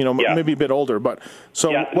prime. Maybe a bit older, but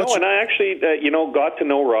so. Yeah, and I actually, got to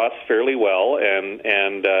know Ross fairly well,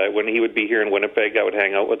 and when he would be here in Winnipeg, I would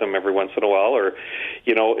hang out with him every once in a while, or,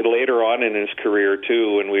 later on in his career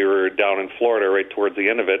too, when we were down in Florida, right towards the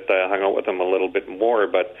end of it, I hung out with him a little bit more.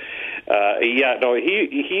 But he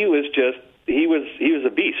was a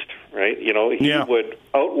beast, right? He would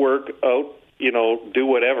outwork, do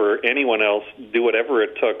whatever anyone else, do whatever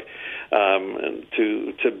it took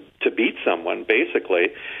to beat someone,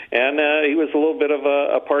 basically. And he was a little bit of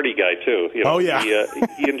a party guy too. He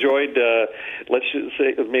enjoyed, let's just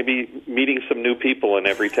say, maybe meeting some new people in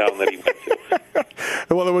every town that he went to.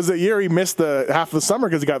 Well, it was a year he missed half the summer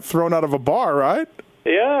because he got thrown out of a bar, right?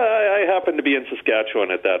 Yeah, I happened to be in Saskatchewan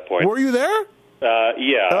at that point. Were you there?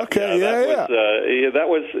 Yeah. Okay. That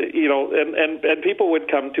was, and people would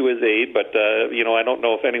come to his aid, but I don't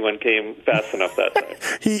know if anyone came fast enough that time.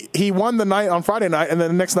 He won the night on Friday night, and then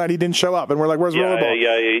the next night he didn't show up, and we're like, "Where's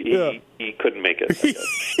rollerball?" He couldn't make it.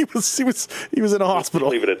 he was in a hospital.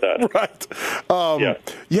 Let's leave it at that. Right.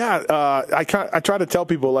 I try to tell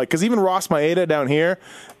people, like, because even Ross Maeda down here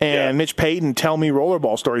and Mitch Payton tell me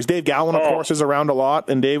rollerball stories. Dave Gowan, of course, is around a lot,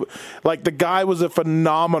 and Dave, like, the guy was a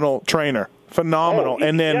phenomenal trainer. Phenomenal.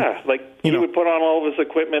 And then he would put on all of his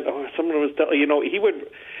equipment. Someone was he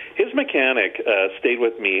would. His mechanic stayed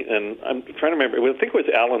with me, and I'm trying to remember. I think it was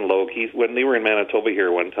Alan Logue. When they were in Manitoba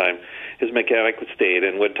here one time, his mechanic stayed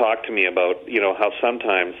and would talk to me about how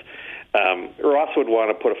sometimes Ross would want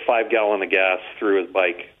to put a 5-gallon of gas through his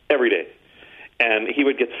bike every day. And he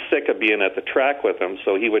would get sick of being at the track with him,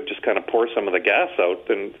 so he would just kind of pour some of the gas out,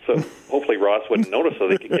 and so hopefully Ross wouldn't notice so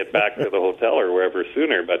they could get back to the hotel or wherever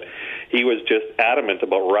sooner. But he was just adamant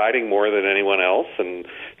about riding more than anyone else and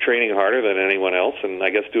training harder than anyone else, and I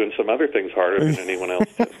guess doing some other things harder than anyone else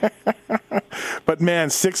too. But, man,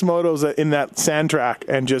 6 motos in that sand track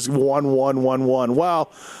and just won. Well,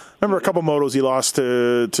 remember a couple motos he lost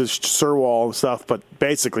to Surwall and stuff, but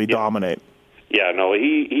basically dominate. Yeah, no,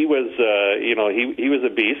 he was he was a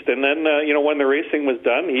beast, and then when the racing was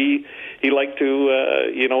done, he liked to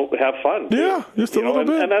have fun. Yeah, just a little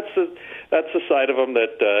bit, and that's the side of him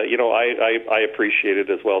that I appreciated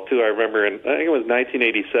as well too. I remember I think it was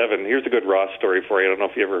 1987. Here's a good Ross story for you. I don't know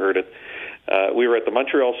if you ever heard it. We were at the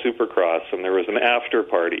Montreal Supercross, and there was an after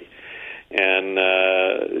party. And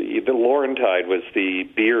the Laurentide was the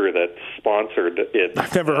beer that sponsored it.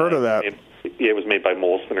 I've never heard of that. It was made by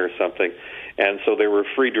Molson or something. And so there were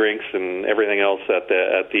free drinks and everything else at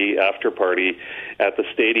the after party at the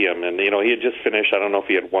stadium. And, he had just finished, I don't know if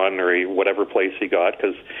he had won or whatever place he got,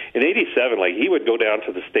 because in 87, he would go down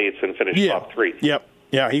to the States and finish top 3. Yep.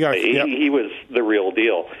 Yeah, he was the real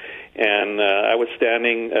deal. And I was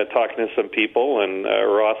standing talking to some people, and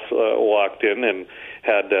Ross walked in and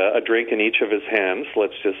had a drink in each of his hands,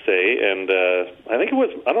 let's just say. And I don't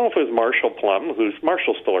know if it was Marshall Plum,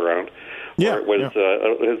 Marshall's still around. Yeah, or it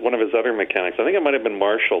was one of his other mechanics. I think it might have been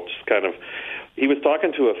Marshall. He was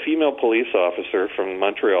talking to a female police officer from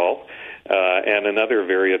Montreal and another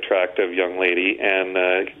very attractive young lady,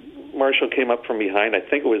 and Marshall came up from behind, I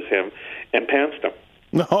think it was him, and pantsed him.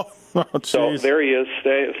 No. So there he is,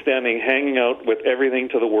 standing, hanging out with everything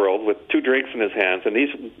to the world, with 2 drinks in his hands, and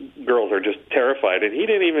these girls are just terrified, and he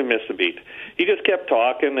didn't even miss a beat. He just kept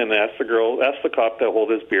talking and asked the cop to hold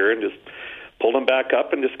his beer, and just pulled him back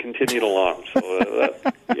up and just continued along. So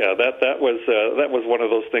that was one of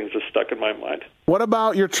those things that stuck in my mind. What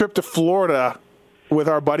about your trip to Florida with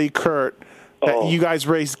our buddy Kurt? You guys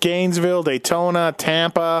raced Gainesville, Daytona,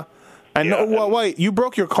 Tampa. Wait, you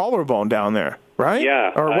broke your collarbone down there, right?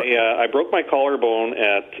 Yeah, I broke my collarbone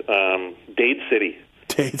at Dade City.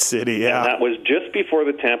 Dade City, yeah. And that was just before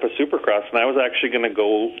the Tampa Supercross, and I was actually going to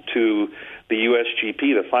go to the USGP,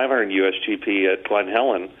 the 500 USGP at Glen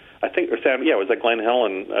Helen. I think, it was at Glen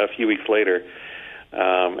Helen a few weeks later.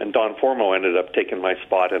 And Don Formo ended up taking my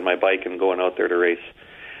spot and my bike and going out there to race.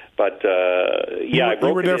 But, I broke it.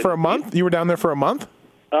 You were there for a month? You were down there for a month?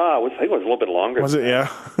 I think it was a little bit longer. Was it?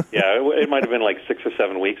 Yeah. Yeah, it might have been like 6 or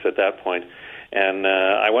 7 weeks at that point. And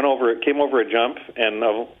I came over a jump and,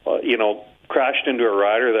 crashed into a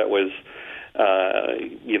rider that was,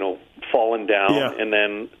 fallen down. Yeah. And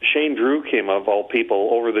then Shane Drew came, of all people,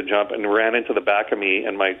 over the jump and ran into the back of me,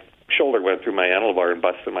 and my shoulder went through my handlebar and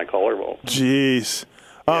busted my collarbone. Jeez.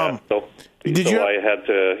 I had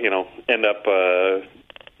to, end up,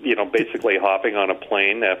 basically hopping on a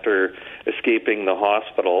plane after escaping the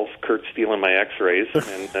hospital, Kurt stealing my x-rays,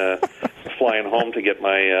 and flying home to get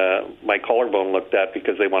my collarbone looked at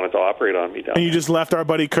because they wanted to operate on me down And you there. just left our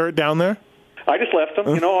buddy Kurt down there? I just left him.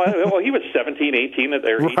 He was 17, 18 at,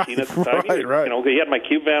 or 18 at the time. He had my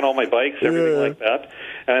cube van, all my bikes, everything like that.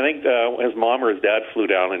 And I think his mom or his dad flew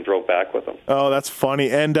down and drove back with him. Oh, that's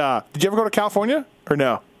funny. And did you ever go to California or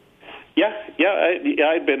no? Yeah,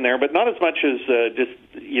 I'd been there, but not as much as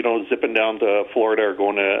just zipping down to Florida or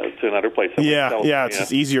going to another place. It's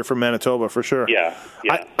just easier from Manitoba for sure. Yeah.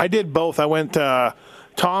 I did both. I went.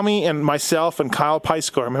 Tommy and myself and Kyle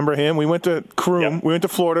Peisko, remember him? We went to Croom. Yep. We went to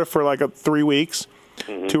Florida for like 3 weeks,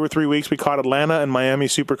 2 or 3 weeks. We caught Atlanta and Miami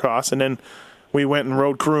Supercross, and then we went and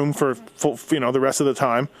rode Croom for the rest of the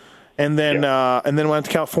time, and then went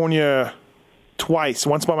to California twice.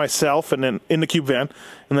 Once by myself, and then in the cube van,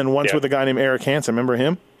 and then once with a guy named Eric Hansen. Remember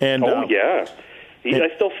him? And I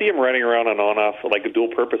still see him running around on off like a dual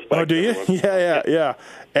purpose bike. Oh, do you? Yeah.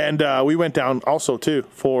 And we went down also too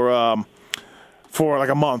for like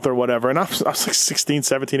a month or whatever. And I was like 16,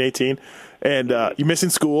 17, 18. And you're missing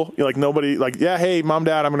school. You're like, nobody, like, hey, mom,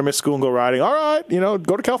 dad, I'm going to miss school and go riding. All right,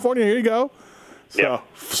 go to California. Here you go.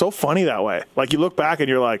 So funny that way. Like, you look back and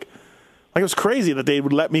you're like it was crazy that they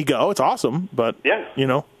would let me go. It's awesome. But,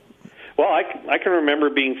 Well, I can remember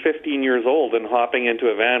being 15 years old and hopping into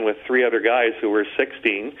a van with 3 other guys who were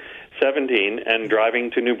 16, 17, and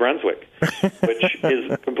driving to New Brunswick, which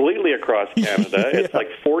is completely across Canada. It's like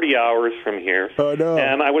 40 hours from here. Oh, no.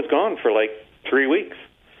 And I was gone for like 3 weeks,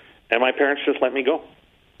 and my parents just let me go.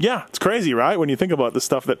 Yeah, it's crazy, right? When you think about the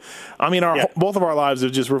stuff that, both of our lives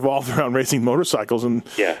have just revolved around racing motorcycles and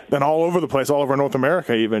all over the place, all over North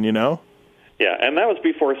America even, Yeah, and that was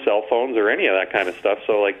before cell phones or any of that kind of stuff.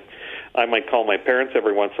 So, like, I might call my parents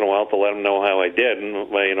every once in a while to let them know how I did.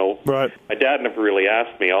 And, right. My dad never really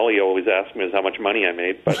asked me. All he always asked me is how much money I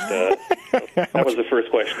made. But that was the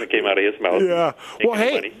first question that came out of his mouth. Yeah. Well,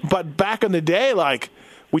 hey, but back in the day, like,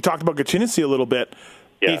 we talked about contingency a little bit.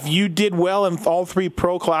 Yeah. If you did well in all 3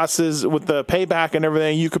 pro classes with the payback and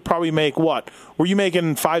everything, you could probably make what? Were you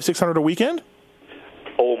making $500-600 a weekend?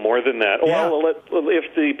 Oh, more than that. Yeah. Well,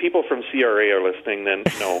 if the people from CRA are listening, then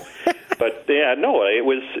no. But it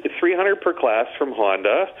was $300 per class from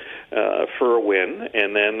Honda for a win,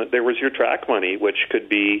 and then there was your track money, which could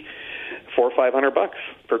be $400 or $500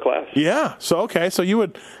 per class. Yeah. So you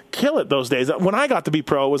would kill it those days. When I got to be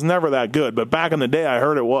pro, it was never that good, but back in the day, I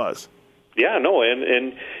heard it was. Yeah, no,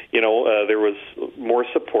 and there was more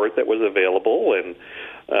support that was available, and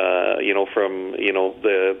from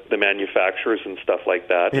the manufacturers and stuff like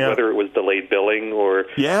that. Yeah. Whether it was delayed billing or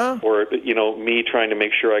me trying to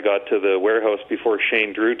make sure I got to the warehouse before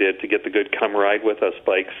Shane Drew did to get the good come ride with us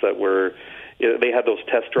bikes that were they had those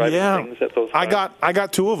test driving things at those times. I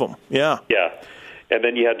got 2 of them. Yeah. Yeah. And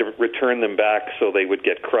then you had to return them back so they would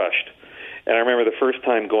get crushed. And I remember the first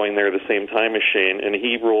time going there the same time as Shane, and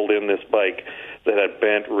he rolled in this bike that had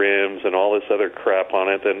bent rims and all this other crap on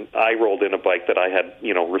it, and I rolled in a bike that I had,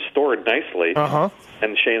 restored nicely. Uh-huh.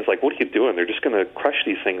 And Shane's like, what are you doing? They're just going to crush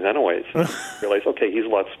these things anyways. Realize, okay, he's a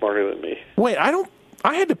lot smarter than me. Wait,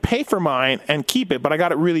 I had to pay for mine and keep it, but I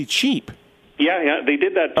got it really cheap. Yeah, they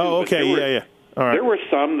did that too. Oh, okay, yeah. All right. There were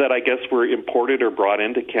some that I guess were imported or brought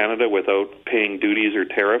into Canada without paying duties or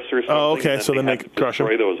tariffs or something. Oh, okay, so then they could crush them.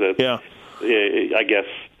 Those I guess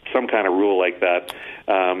some kind of rule like that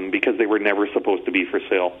because they were never supposed to be for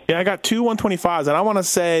sale. Yeah, I got 2 125s, and I want to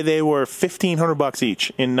say they were $1,500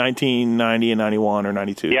 each in 1990 and 91 or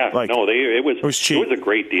 92. Yeah, it was cheap. It was a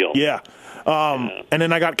great deal. Yeah. And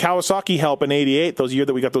then I got Kawasaki help in 88, those years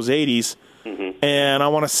that we got those 80s, and I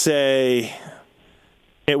want to say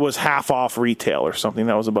it was half off retail or something.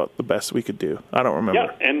 That was about the best we could do. I don't remember.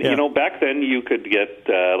 Yeah, and back then you could get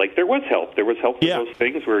there was help. There was help for those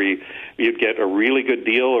things where you'd get a really good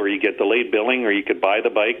deal, or you get delayed billing, or you could buy the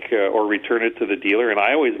bike or return it to the dealer. And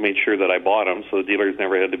I always made sure that I bought them, so the dealers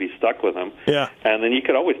never had to be stuck with them. Yeah, and then you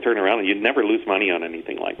could always turn around and you'd never lose money on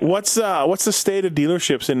anything like that. What's the state of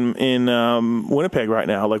dealerships in Winnipeg right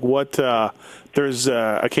now? Like what? There's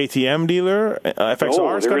a KTM dealer.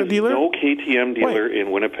 FXR's got a dealer. No KTM dealer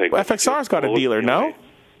in Winnipeg. FXR's got a dealer. No.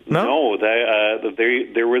 No,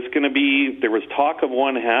 there was talk of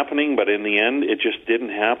one happening, but in the end, it just didn't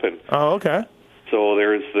happen. Oh, okay. So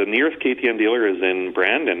there's the nearest KTM dealer is in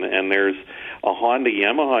Brandon, and there's a Honda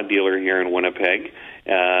Yamaha dealer here in Winnipeg,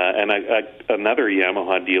 and another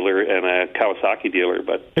Yamaha dealer and a Kawasaki dealer,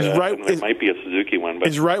 but there might be a Suzuki one. But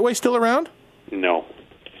is Rightway still around? No.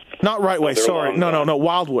 Not Rightway, sorry. No,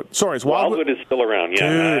 Wildwood. Sorry, is Wildwood? Wildwood is still around, yeah.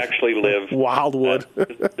 Dude, I actually live Wildwood.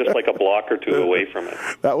 Just like a block or 2 away from it.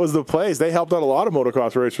 That was the place. They helped out a lot of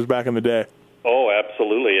motocross racers back in the day. Oh,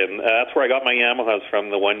 absolutely, and that's where I got my Yamahas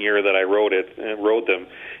from the one year that I rode them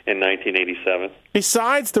in 1987.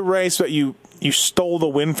 Besides the race that you stole the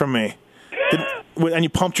win from me, and you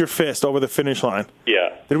pumped your fist over the finish line.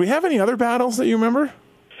 Yeah. Did we have any other battles that you remember?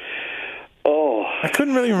 Oh, I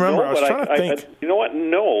couldn't really remember. No, I was trying to think. you know what?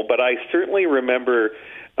 No, but I certainly remember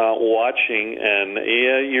watching, and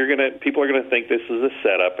people are gonna think this is a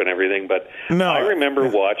setup and everything, but no, I remember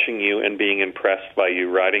watching you and being impressed by you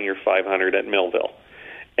riding your 500 at Millville.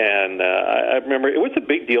 And I remember it was a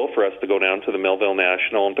big deal for us to go down to the Millville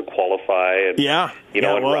National and to qualify and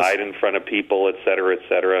and ride in front of people, et cetera, et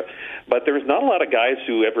cetera. But there was not a lot of guys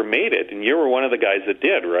who ever made it, and you were one of the guys that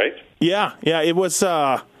did, right? Yeah, it was.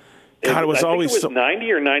 God, it was always. I think it was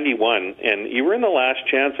 90 or 91, and you were in the last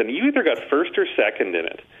chance, and you either got first or second in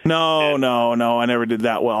it. No, I never did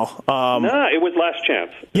that well. No, it was last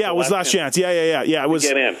chance. It was last chance. Yeah. It was.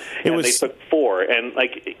 Get in. They took 4, and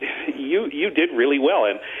you did really well,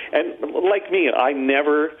 and like me, I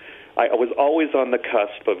was always on the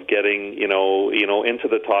cusp of getting into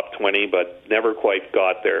the top 20, but never quite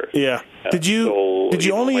got there. Yeah. Did you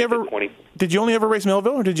only ever race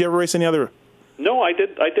Millville, or did you ever race any other? No, I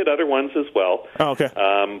did other ones as well. Oh, okay.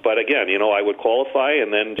 But again, I would qualify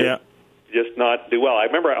and then just not do well. I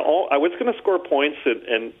remember I was going to score points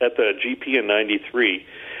at the GP in '93,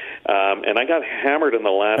 and I got hammered in the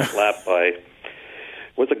last lap by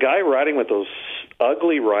was a guy riding with those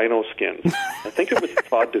ugly rhino skins. I think it was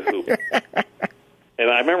Todd DeHoop. And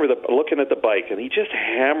I remember looking at the bike, and he just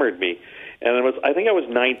hammered me. And I think I was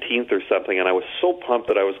 19th or something, and I was so pumped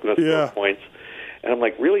that I was going to score points. And I'm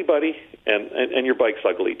like, really, buddy? And your bike's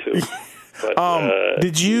ugly too. But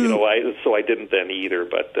did you? So I didn't then either.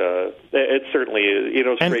 But it certainly is.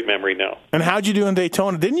 It's a great memory now. And how'd you do in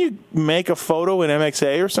Daytona? Didn't you make a photo in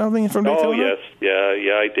MXA or something from Daytona? Oh yes,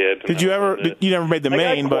 yeah, I did. Did you ever? You never made the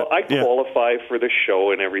main, but I qualify for the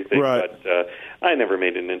show and everything. Right. But I never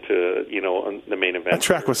made it into the main event. That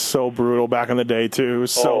track was so brutal back in the day too. It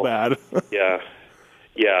was so bad. Yeah.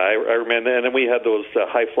 Yeah, I remember, and then we had those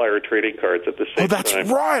high flyer trading cards at the same time. Oh,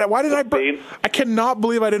 that's right. Why did I cannot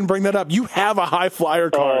believe I didn't bring that up. You have a high flyer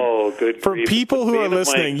card. Oh, good for grief. people who are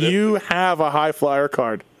listening, you have a high flyer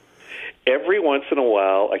card. Every once in a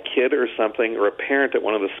while, a kid or something, or a parent at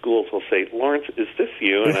one of the schools will say, "Lawrence, is this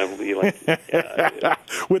you?" And I'll be like, "Yeah."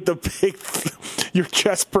 With the big, your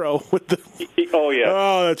chest pro with the. Oh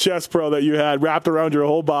yeah. The chest pro that you had wrapped around your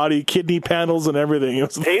whole body, kidney panels and everything.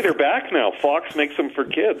 Hey, they're back now. Fox makes them for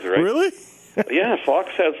kids, right? Really? Yeah,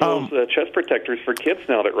 Fox has those chest protectors for kids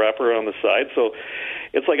now that wrap around the side. So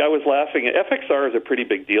it's like I was laughing. FXR is a pretty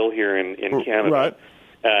big deal here in Canada. Right.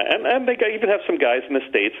 And they even have some guys in the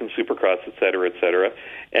States in Supercross, et cetera, et cetera.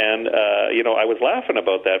 And, I was laughing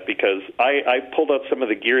about that because I pulled out some of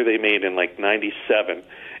the gear they made in, like, 97,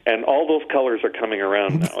 and all those colors are coming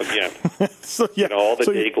around now again. So, all the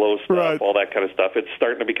day glow stuff, right. all that kind of stuff. It's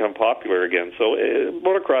starting to become popular again. So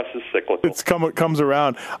motocross is cyclical. It comes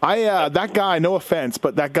around. That guy, no offense,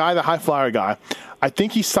 but that guy, the high flyer guy, I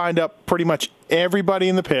think he signed up pretty much everybody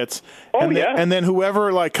in the pits. And then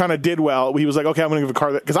whoever kind of did well, he was like, okay, I'm going to give a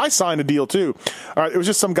car because I signed a deal too. All right, it was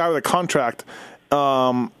just some guy with a contract. He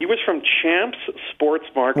was from Champs Sports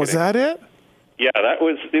Marketing. Was that it? Yeah, it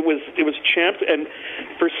was Champs, and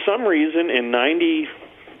for some reason in 92,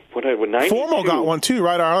 Formo got one too,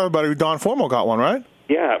 right? Our other buddy Don Formo got one, right?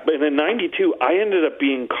 Yeah, but in 92, I ended up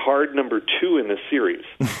being card number 2 in the series.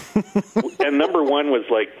 And number 1 was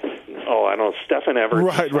like, I don't know, Stephen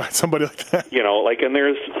Everett. Right, somebody like that. And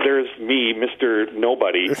there's me, Mr.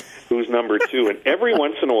 Nobody, who's number 2. And every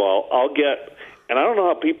once in a while, I'll get, and I don't know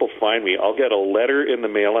how people find me, I'll get a letter in the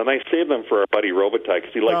mail, and I save them for our buddy Robitaille,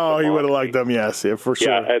 because he likes them. Oh, he would have liked them, yes, for sure.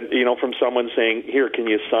 Yeah, and, from someone saying, here, can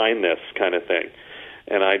you sign this kind of thing?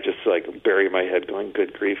 And I just bury my head going,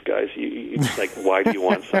 good grief, guys. You why do you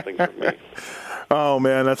want something from me? Oh,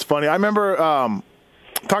 man, that's funny. I remember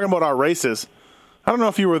talking about our races. I don't know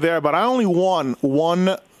if you were there, but I only won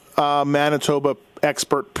one Manitoba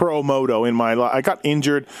Expert Pro Moto in my life. I got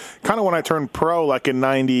injured kind of when I turned pro, like in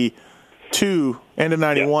 92, end of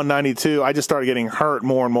 91, 92. I just started getting hurt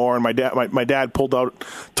more and more, and my dad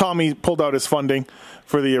Tommy pulled out his funding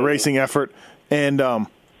for the racing effort, and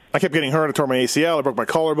I kept getting hurt. I tore my ACL. I broke my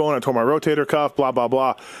collarbone. I tore my rotator cuff, blah, blah,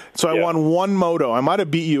 blah. So I won one moto. I might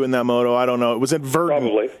have beat you in that moto. I don't know. It was in Verdun.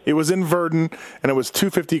 Probably. It was in Verdun, and it was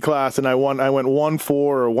 250 class, and I went 1-4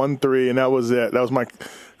 or 1-3, and that was it. That was my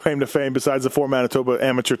claim to fame besides the 4 Manitoba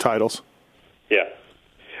amateur titles. Yeah.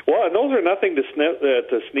 Well, and those are nothing to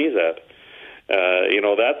sneeze at.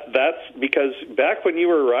 That's because back when you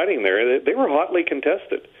were riding there, they were hotly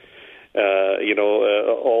contested.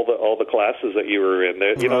 All the classes that you were in.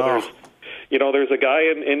 There's there's a guy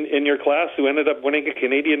in your class who ended up winning a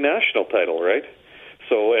Canadian national title, right?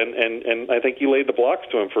 So, and I think you laid the blocks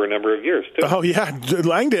to him for a number of years, too. Oh, yeah,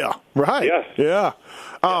 Langdale, right. Yeah.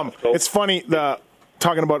 It's funny,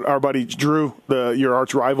 talking about our buddy Drew, your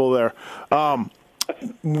arch rival there.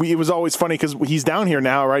 It was always funny because he's down here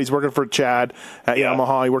now, right? He's working for Chad at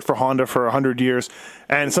Yamaha. He worked for Honda for 100 years.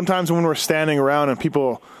 And sometimes when we're standing around and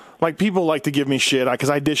people like to give me shit because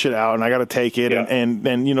I dish it out and I got to take it. Yeah.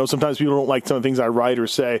 And sometimes people don't like some of the things I write or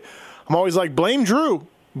say. I'm always like, blame Drew.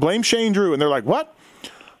 Blame Shane Drew. And they're like, what?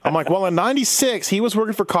 I'm like, well, in 96, he was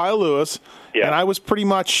working for Kyle Lewis, and I was pretty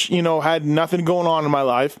much, had nothing going on in my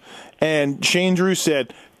life. And Shane Drew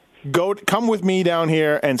said, come with me down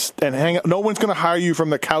here and hang out. No one's going to hire you from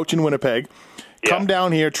the couch in Winnipeg. Come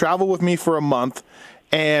down here, travel with me for a month,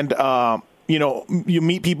 and, you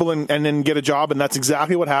meet people and then get a job. And that's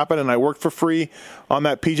exactly what happened. And I worked for free on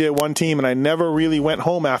that PJ1 team, and I never really went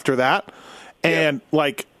home after that. And,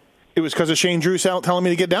 it was because of Shane Drew telling me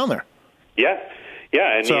to get down there. Yeah.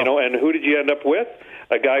 Yeah, and and who did you end up with?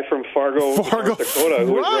 A guy from Fargo, North Dakota,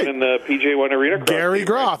 who was running the PJ1 Arena Cross. Gary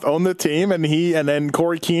Groth owned the team, and then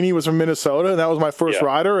Corey Keeney was from Minnesota, and that was my first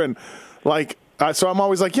rider. And so I'm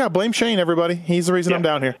always like, blame Shane, everybody. He's the reason I'm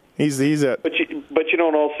down here. He's it. But in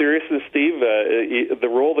all seriousness, Steve, the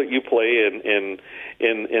role that you play in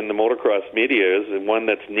the motocross media is one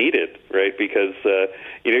that's needed, right? Because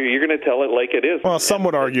you're going to tell it like it is. Well, some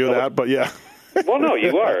would argue that, but yeah. Well, no,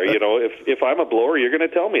 you are. If I'm a blower, you're going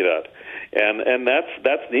to tell me that, and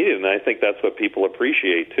that's needed, and I think that's what people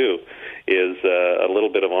appreciate too, is a little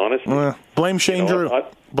bit of honesty. Blame Shane Drew.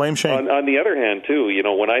 Blame Shane. On the other hand, too,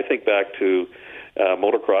 when I think back to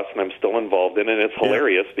motocross, and I'm still involved in it, and it's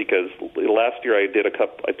hilarious because last year I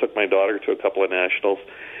took my daughter to a couple of nationals.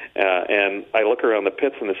 And I look around the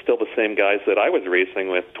pits, and it's still the same guys that I was racing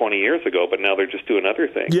with 20 years ago, but now they're just doing other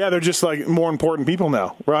things. Yeah, they're just more important people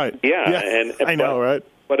now, right? Yeah. And I know, right?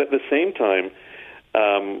 But at the same time,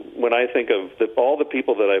 when I think of all the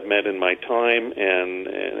people that I've met in my time and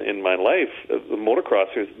in my life, the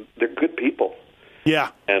motocrossers, they're good people. Yeah.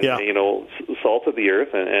 And, salt of the earth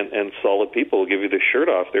and solid people will give you the shirt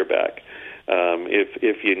off their back.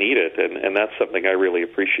 If you need it, and that's something I really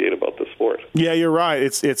appreciate about the sport. Yeah, you're right.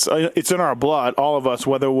 It's in our blood, all of us,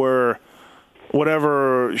 whether we're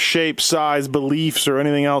whatever shape, size, beliefs, or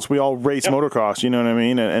anything else. We all race motocross. You know what I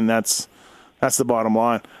mean? And that's the bottom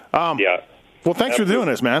line. Well, thanks for doing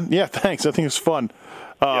this, man. Yeah, thanks. I think it's fun.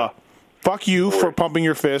 Fuck you for pumping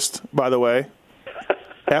your fist. By the way,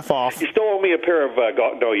 F off. You still owe me a pair of.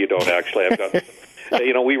 No, you don't actually. I've got.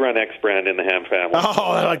 We run X brand in the Hamm family.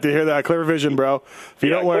 Oh, I like to hear that. Clear vision, bro. If you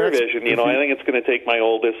don't wear Clear vision. I think it's going to take my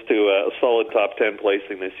oldest to a solid top 10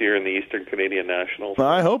 placing this year in the Eastern Canadian Nationals.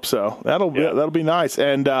 I hope so. That'll be nice.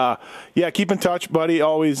 And keep in touch, buddy.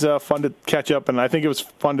 Always fun to catch up. And I think it was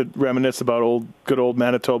fun to reminisce about good old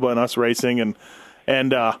Manitoba and us racing.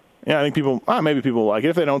 And I think maybe people like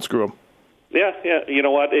it. If they don't, screw them. Yeah. You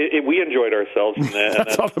know what? We enjoyed ourselves, and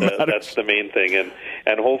that's the main thing.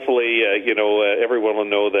 And hopefully, everyone will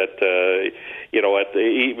know that,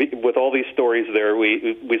 with all these stories there,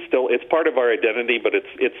 we still, it's part of our identity, but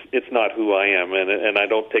it's not who I am, and I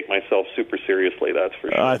don't take myself super seriously. That's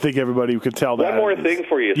for sure. I think everybody could tell that. One more thing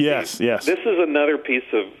for you, Steve. Yes. This is another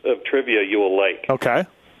piece of trivia you will like. Okay.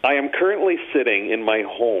 I am currently sitting in my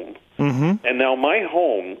home, and now my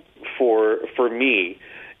home for me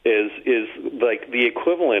is like the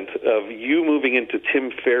equivalent of you moving into Tim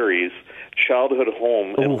Ferry's childhood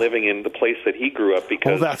home and living in the place that he grew up,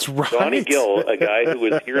 because that's right. Donnie Gill, a guy who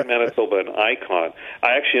was here in Manitoba, an icon,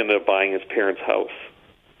 I actually ended up buying his parents' house.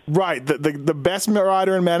 Right, the best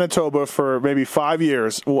rider in Manitoba for maybe 5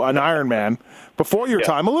 years, an Ironman, before your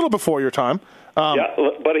time, a little before your time. But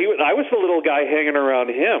I was the little guy hanging around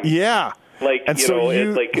him. Yeah. We did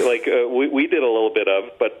a little bit of,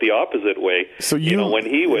 but the opposite way. So when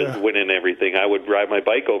he was winning everything, I would ride my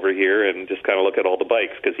bike over here and just kind of look at all the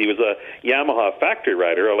bikes, because he was a Yamaha factory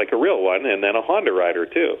rider, like a real one, and then a Honda rider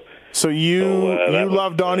too. So you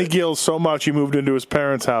loved Donnie Gill so much you moved into his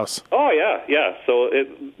parents' house. Oh yeah. So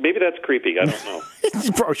maybe that's creepy. I don't know.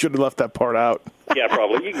 You probably should have left that part out. Yeah,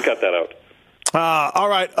 probably. You can cut that out. All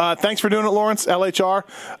right. Thanks for doing it, Lawrence.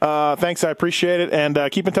 LHR. Thanks. I appreciate it. And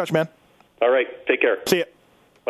keep in touch, man. All right. Take care. See ya.